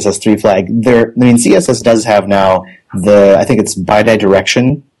one CSS3 flag. CSS does have now I think it's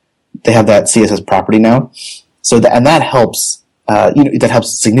bidirection. They have that CSS property now. So that helps. That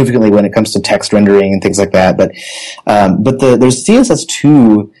helps significantly when it comes to text rendering and things like that. But there's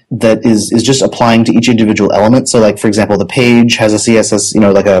CSS2 that is just applying to each individual element. So, like, for example, the page has a CSS,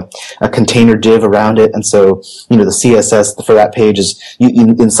 like a container div around it, and so the CSS for that page is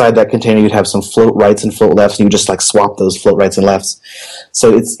inside that container you'd have some float rights and float lefts, and you just like swap those float rights and lefts.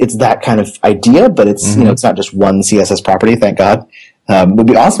 So it's that kind of idea, but it's it's not just one CSS property. Thank God. It would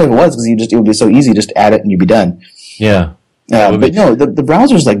be awesome if it was, because it would be so easy just to add it and you'd be done. Yeah. But no, the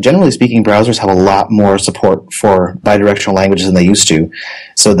browsers, like, generally speaking, browsers have a lot more support for bidirectional languages than they used to.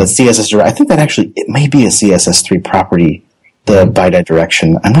 So the CSS, I think that actually, it may be a CSS3 property, the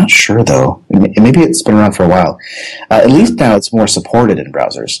bidirection. I'm not sure, though. Maybe it's been around for a while. At least now it's more supported in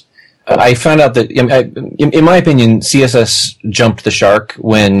browsers. I found out that, in my opinion, CSS jumped the shark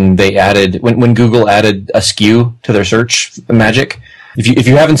when when Google added a skew to their search magic. If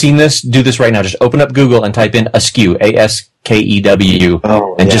you haven't seen this, do this right now. Just open up Google and type in askew, ASKEW,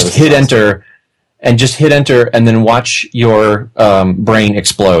 just hit enter, and then watch your brain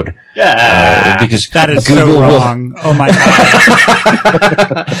explode. Yeah, because that is Google so wrong. Oh my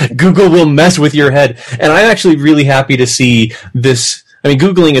God. Google will mess with your head, and I'm actually really happy to see this. I mean,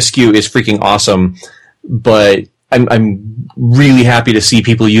 Googling askew is freaking awesome, but I'm really happy to see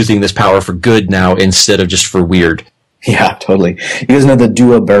people using this power for good now instead of just for weird. Yeah, totally. You guys know the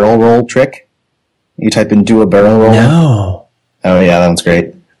do a barrel roll trick? You type in do a barrel roll? No. Oh, yeah, that one's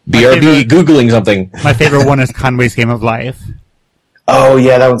great. BRB, Googling something. My favorite one is Conway's Game of Life. Oh,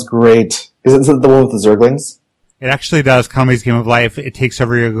 yeah, that one's great. Is it the one with the Zerglings? It actually does. Conway's Game of Life. It takes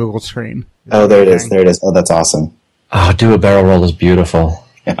over your Google screen. Oh, there it is. Oh, that's awesome. Oh, do a barrel roll is beautiful.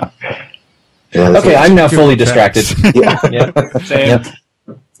 Yeah. Okay, I'm now fully distracted. Yeah. Same. Yep.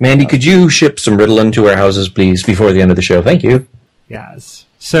 Mandy, could you ship some Ritalin to our houses, please, before the end of the show? Thank you. Yes.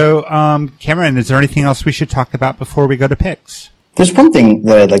 So, Cameron, is there anything else we should talk about before we go to picks? There's one thing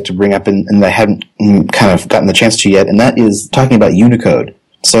that I'd like to bring up and I haven't kind of gotten the chance to yet, and that is talking about Unicode.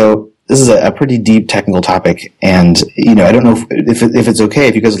 So this is a pretty deep technical topic, and I don't know if it's okay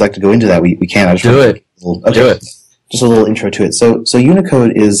if you guys would like to go into that. We can. I just do it. Do it. Just a little intro to it. So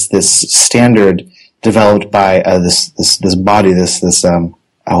Unicode is this standard developed by this body,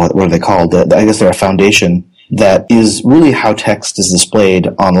 what are they called? I guess they're a foundation that is really how text is displayed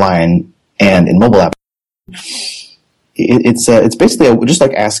online and in mobile apps. It's basically just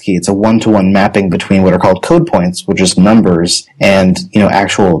like ASCII. It's a one-to-one mapping between what are called code points, which is numbers, and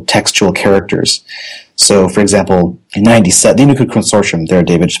actual textual characters. So, for example, in 97, the Unicode Consortium, there,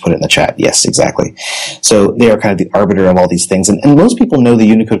 David just put it in the chat. Yes, exactly. So they are kind of the arbiter of all these things. And most people know the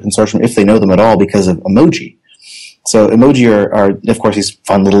Unicode Consortium, if they know them at all, because of emoji. So emoji are of course, these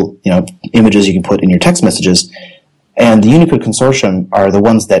fun little, images you can put in your text messages. And the Unicode Consortium are the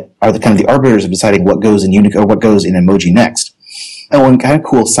ones that are the kind of the arbiters of deciding what goes in Unicode, what goes in emoji next. And one kind of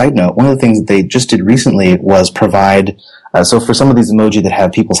cool side note, one of the things that they just did recently was provide, so for some of these emoji that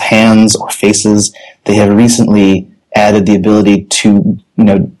have people's hands or faces, they have recently added the ability to,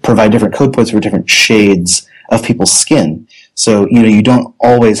 provide different code points for different shades of people's skin. So, you don't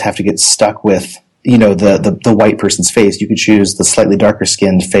always have to get stuck with, the white person's face. You could choose the slightly darker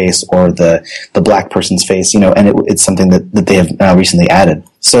skinned face or the black person's face, and it's something that they have now recently added.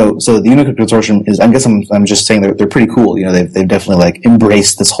 So the Unicode Consortium is, I guess I'm just saying they're pretty cool. They've definitely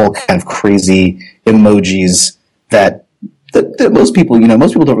embraced this whole kind of crazy emojis that most people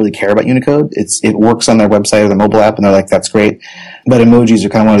don't really care about Unicode. It works on their website or their mobile app and they're like, that's great. But emojis are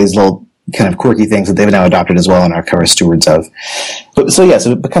kind of one of these little kind of quirky things that they've now adopted as well and are stewards of. But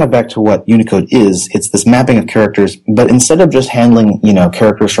kind of back to what Unicode is, it's this mapping of characters, but instead of just handling,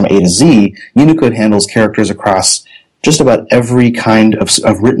 characters from A to Z, Unicode handles characters across just about every kind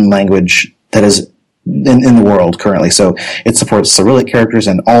of written language that is in the world currently. So it supports Cyrillic characters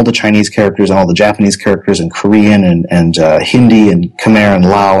and all the Chinese characters and all the Japanese characters and Korean and Hindi and Khmer and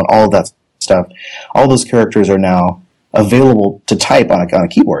Lao and all of that stuff. All those characters are now available to type on a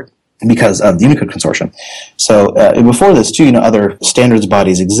keyboard because of the Unicode Consortium. So before this, too, other standards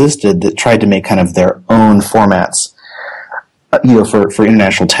bodies existed that tried to make kind of their own formats, for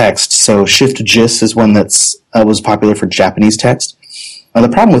international text. So Shift-JIS is one that's was popular for Japanese text. Now, the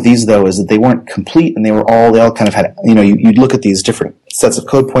problem with these, though, is that they weren't complete, and they all kind of had, you'd look at these different sets of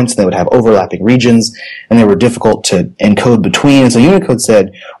code points, and they would have overlapping regions, and they were difficult to encode between. And so Unicode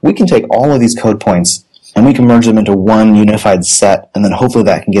said, we can take all of these code points, and we can merge them into one unified set, and then hopefully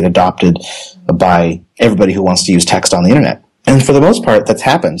that can get adopted by everybody who wants to use text on the internet. And for the most part, that's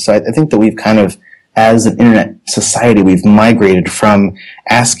happened. So I think that we've kind of, as an internet society, we've migrated from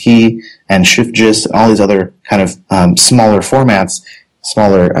ASCII and Shift-JIS and all these other kind of smaller formats,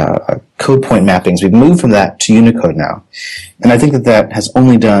 smaller code point mappings. We've moved from that to Unicode now. And I think that has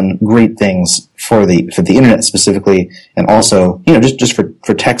only done great things for the internet specifically, and also, just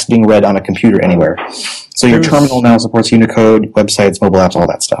for text being read on a computer anywhere. So your terminal now supports Unicode, websites, mobile apps, all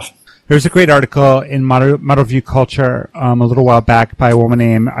that stuff. There's a great article in Model View Culture a little while back by a woman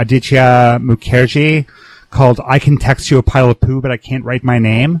named Aditya Mukherjee called "I Can Text You a Pile of Poo, but I Can't Write My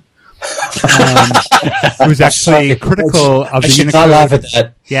Name." It was actually critical of the Unicode. I should not laugh at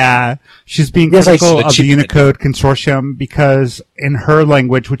that. Yeah, she's being critical of the Unicode Consortium because in her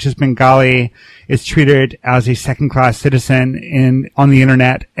language, which is Bengali, it's treated as a second-class citizen on the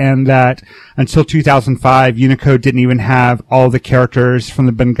internet, and that until 2005, Unicode didn't even have all the characters from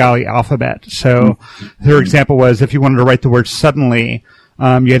the Bengali alphabet. So her example was if you wanted to write the word suddenly,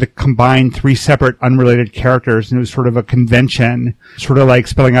 you had to combine 3 separate unrelated characters, and it was sort of a convention, sort of like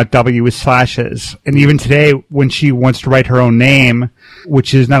spelling out W with slashes. And even today, when she wants to write her own name,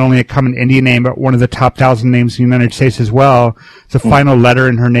 which is not only a common Indian name, but one of the top 1,000 names in the United States as well, the final letter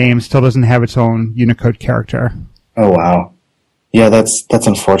in her name still doesn't have its own Unicode character. Oh, wow. Yeah, that's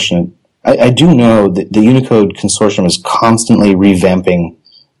unfortunate. I do know that the Unicode Consortium is constantly revamping,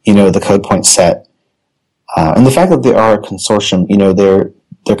 the code point set. And the fact that they are a consortium,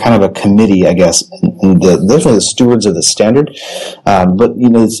 they're kind of a committee, I guess, and they're definitely the stewards of the standard. But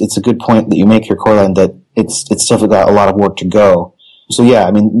it's a good point that you make here, Corline, that it's definitely got a lot of work to go. So yeah,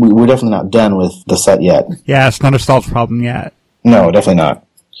 I mean, we're definitely not done with the set yet. Yeah, it's not a solved problem yet. No, definitely not.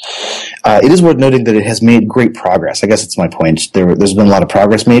 It is worth noting that it has made great progress. I guess it's my point. There's been a lot of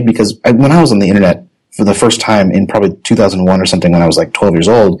progress made because when I was on the internet for the first time in probably 2001 or something, when I was like 12 years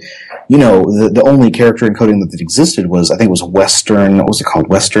old, the only character encoding that existed was, I think it was Western, what was it called?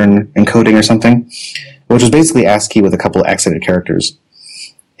 Western encoding or something, which was basically ASCII with a couple of accented characters.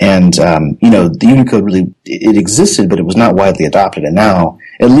 And, the Unicode really, it existed, but it was not widely adopted. And now,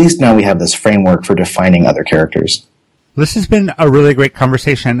 at least now we have this framework for defining other characters. This has been a really great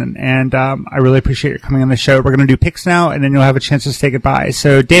conversation, and I really appreciate you coming on the show. We're going to do picks now, and then you'll have a chance to say goodbye.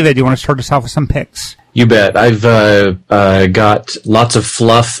 So, David, you want to start us off with some picks? You bet. I've got lots of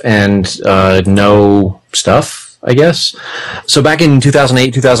fluff and no stuff, I guess. So back in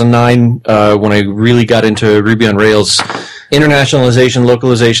 2008, 2009, when I really got into Ruby on Rails, internationalization,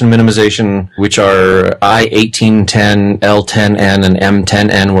 localization, minimization, which are I-1810, L10N, and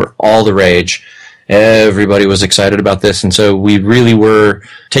M10N, were all the rage. Everybody was excited about this, and so we really were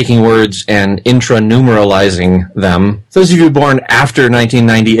taking words and intranumeralizing them. Those of you born after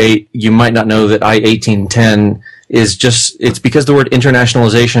 1998, you might not know that I-1810 is it's because the word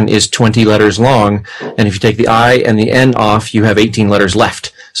internationalization is 20 letters long, and if you take the I and the N off, you have 18 letters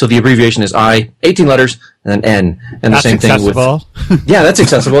left. So the abbreviation is I, 18 letters, and then N. And that's the same accessible. Thing with... Yeah, that's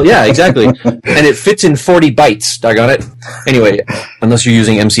accessible. Yeah, exactly. And it fits in 40 bytes, doggone it. Anyway, unless you're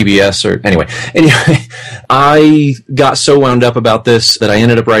using MCBS or... Anyway, I got so wound up about this that I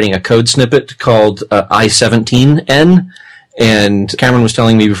ended up writing a code snippet called I-17N. And Cameron was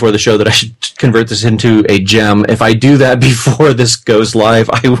telling me before the show that I should convert this into a gem. If I do that before this goes live,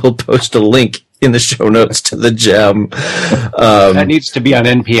 I will post a link in the show notes to the gem. That needs to be on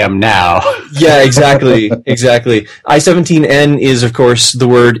NPM now. Yeah, exactly. I-17N is, of course, the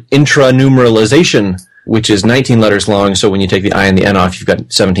word intranumeralization, which is 19 letters long. So when you take the I and the N off, you've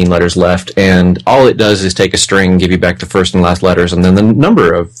got 17 letters left. And all it does is take a string, give you back the first and last letters, and then the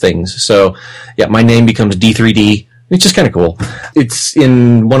number of things. So, yeah, my name becomes D3D. It's just kind of cool. It's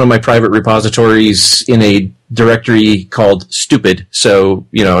in one of my private repositories in a directory called stupid. So,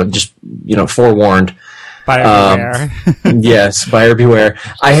 forewarned. Buyer beware. Yes, buyer beware.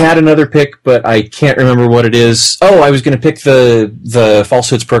 I had another pick, but I can't remember what it is. Oh, I was going to pick the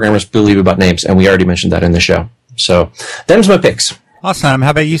falsehoods programmers believe about names, and we already mentioned that in the show. So, them's my picks. Awesome.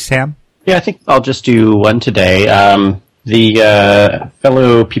 How about you, Sam? Yeah, I think I'll just do one today. The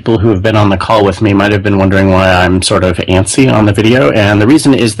fellow people who have been on the call with me might have been wondering why I'm sort of antsy on the video, and the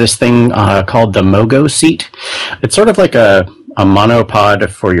reason is this thing called the Mogo seat. It's sort of like a monopod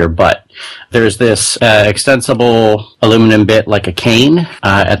for your butt. There's this extensible aluminum bit like a cane.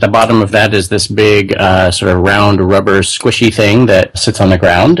 At the bottom of that is this big sort of round rubber squishy thing that sits on the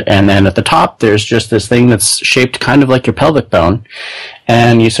ground. And then at the top, there's just this thing that's shaped kind of like your pelvic bone.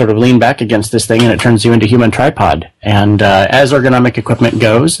 And you sort of lean back against this thing and it turns you into a human tripod. And as ergonomic equipment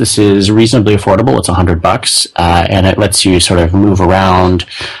goes, this is reasonably affordable. It's $100, and it lets you sort of move around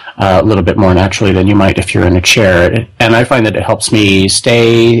a little bit more naturally than you might if you're in a chair. And I find that it helps me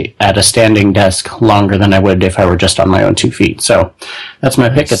stay at a standing desk longer than I would if I were just on my own 2 feet. So that's my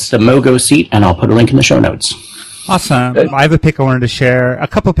pick. It's the Mogo seat, and I'll put a link in the show notes. Awesome. I have a pick I wanted to share. A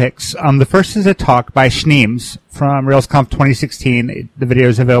couple picks. The first is a talk by Schneems from RailsConf 2016. The video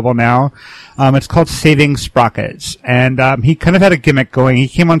is available now. It's called Saving Sprockets. And he kind of had a gimmick going. He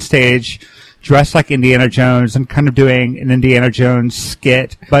came on stage dressed like Indiana Jones and kind of doing an Indiana Jones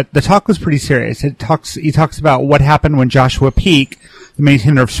skit. But the talk was pretty serious. He talks about what happened when Joshua Peak, the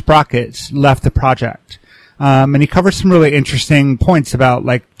maintainer of Sprockets, left the project. And he covers some really interesting points about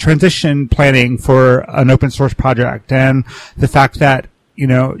like transition planning for an open source project and the fact that, you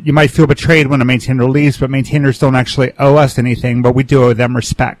know, you might feel betrayed when a maintainer leaves, but maintainers don't actually owe us anything, but we do owe them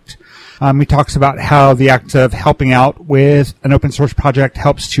respect. He talks about how the act of helping out with an open source project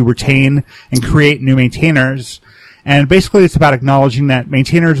helps to retain and create new maintainers. And basically it's about acknowledging that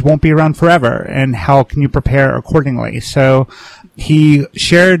maintainers won't be around forever and how can you prepare accordingly. So he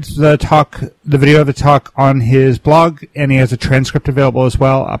shared the video of the talk on his blog, and he has a transcript available as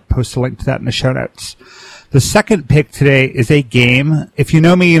well. I'll post a link to that in the show notes. The second pick today is a game. If you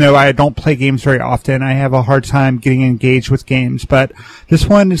know me, you know I don't play games very often. I have a hard time getting engaged with games, but this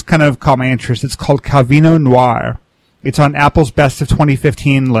one has kind of caught my interest. It's called Calvino Noir. It's on Apple's Best of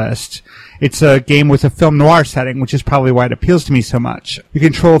 2015 list. It's a game with a film noir setting, which is probably why it appeals to me so much. You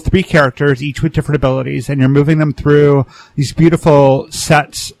control 3 characters, each with different abilities, and you're moving them through these beautiful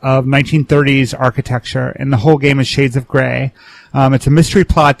sets of 1930s architecture, and the whole game is shades of gray. It's a mystery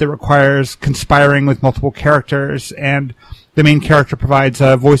plot that requires conspiring with multiple characters, and the main character provides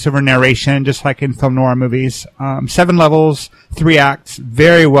a voiceover narration, just like in film noir movies. 7 levels, 3 acts,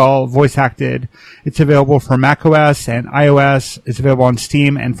 very well voice acted. It's available for macOS and iOS. It's available on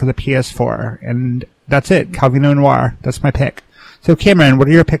Steam and for the PS4. And that's it, Calvino Noir. That's my pick. So Cameron, what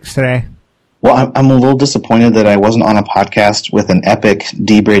are your picks today? Well, I'm a little disappointed that I wasn't on a podcast with an epic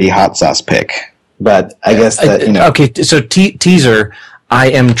D. Brady hot sauce pick. But I guess that, you know. Okay, so teaser,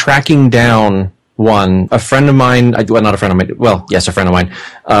 I am tracking down one. A friend of mine, well, not a friend of mine, well, yes, a friend of mine.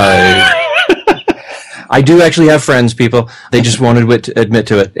 I do actually have friends, people. They just won't admit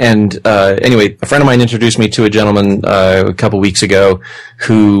to it. And anyway, a friend of mine introduced me to a gentleman a couple weeks ago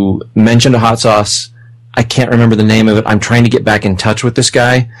who mentioned a hot sauce. I can't remember the name of it. I'm trying to get back in touch with this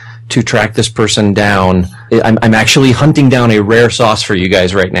guy to track this person down. I'm actually hunting down a rare sauce for you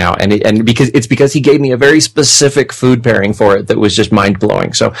guys right now, and because he gave me a very specific food pairing for it that was just mind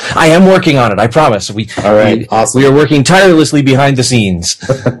blowing. So I am working on it. I promise. Awesome. We are working tirelessly behind the scenes.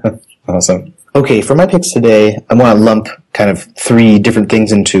 Awesome. Okay, for my picks today, I want to lump kind of 3 different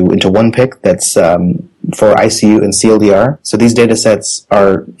things into one pick that's for ICU and CLDR. So these data sets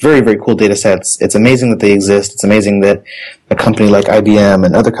are very, very cool data sets. It's amazing that they exist. It's amazing that a company like IBM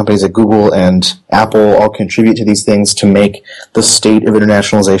and other companies like Google and Apple all contribute to these things to make the state of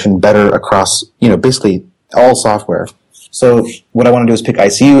internationalization better across, you know, basically all software. So what I want to do is pick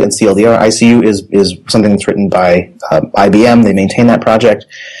ICU and CLDR. ICU is something that's written by IBM. They maintain that project.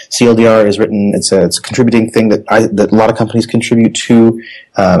 CLDR is written. It's a contributing thing that a lot of companies contribute to,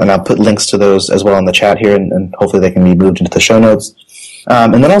 and I'll put links to those as well in the chat here, and hopefully they can be moved into the show notes.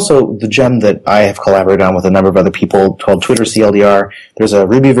 And then also the gem that I have collaborated on with a number of other people called Twitter CLDR. There's a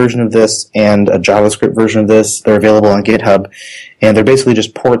Ruby version of this and a JavaScript version of this. They're available on GitHub. And they're basically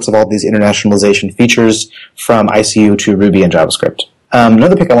just ports of all these internationalization features from ICU to Ruby and JavaScript.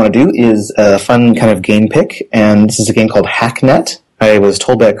 Another pick I want to do is a fun kind of game pick. And this is a game called Hacknet. I was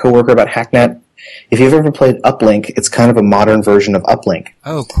told by a coworker about Hacknet. If you've ever played Uplink, it's kind of a modern version of Uplink.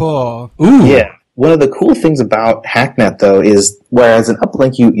 Oh, cool. Ooh. Yeah. One of the cool things about Hacknet, though, is whereas in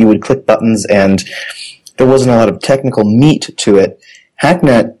Uplink you would click buttons and there wasn't a lot of technical meat to it,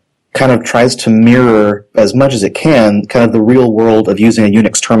 Hacknet kind of tries to mirror as much as it can kind of the real world of using a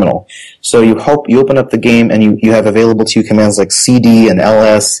Unix terminal. So you open up the game and you have available to you commands like cd and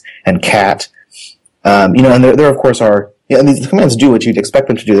ls and cat. And there of course are Yeah, and these commands do what you'd expect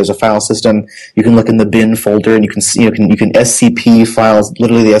them to do. There's a file system. You can look in the bin folder, and you can see you can SCP files.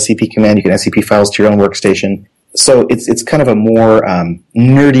 Literally, the SCP command. You can SCP files to your own workstation. So it's kind of a more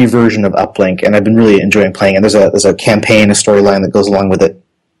nerdy version of Uplink, and I've been really enjoying playing it. There's a campaign, a storyline that goes along with it.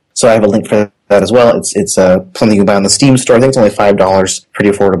 So I have a link for that as well. It's something you can buy on the Steam store. I think it's only $5, pretty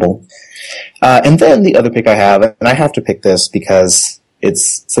affordable. And then the other pick I have, and I have to pick this because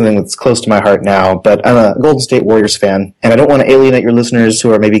it's something that's close to my heart now, but I'm a Golden State Warriors fan, and I don't want to alienate your listeners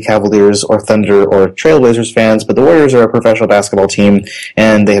who are maybe Cavaliers or Thunder or Trailblazers fans, but the Warriors are a professional basketball team,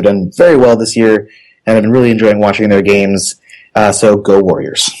 and they have done very well this year, and I've been really enjoying watching their games, so go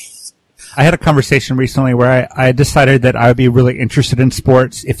Warriors. I had a conversation recently where I decided that I would be really interested in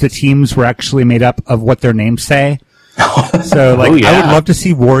sports if the teams were actually made up of what their names say. So, I would love to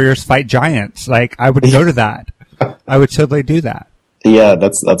see Warriors fight Giants. Like, I would go to that. I would totally do that. Yeah,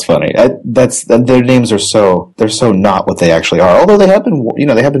 that's funny. Their names are they're so not what they actually are. Although they have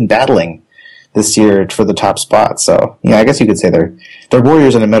been battling this year for the top spot. So, yeah, I guess you could say they're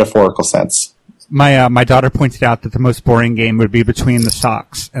Warriors in a metaphorical sense. My daughter pointed out that the most boring game would be between the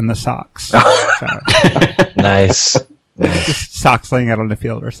Sox and the Sox. So, Nice. just socks laying out on the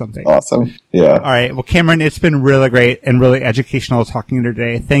field or something. Awesome. Yeah. All right. Well, Cameron, it's been really great and really educational talking to you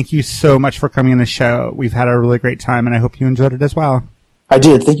today. Thank you so much for coming on the show. We've had a really great time, and I hope you enjoyed it as well. I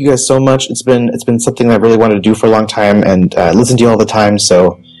did. Thank you guys so much. It's been something that I really wanted to do for a long time, and listen to you all the time.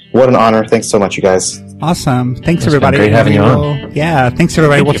 So what an honor. Thanks so much, you guys. Awesome. Thanks, everybody. Great having you on. Yeah. Thanks,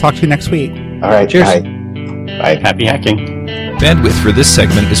 everybody. We'll talk to you next week. All right. Cheers. Bye. Happy hacking. Bandwidth for this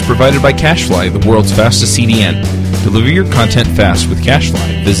segment is provided by CacheFly, the world's fastest CDN. Deliver your content fast with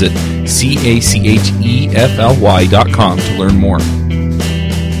CacheFly. Visit CACHEFLY.com to learn more.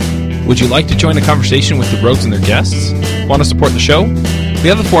 Would you like to join a conversation with the Rogues and their guests? Want to support the show? We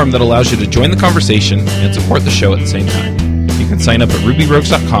have a forum that allows you to join the conversation and support the show at the same time. You can sign up at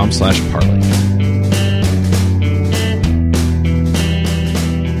rubyrogues.com/parlay.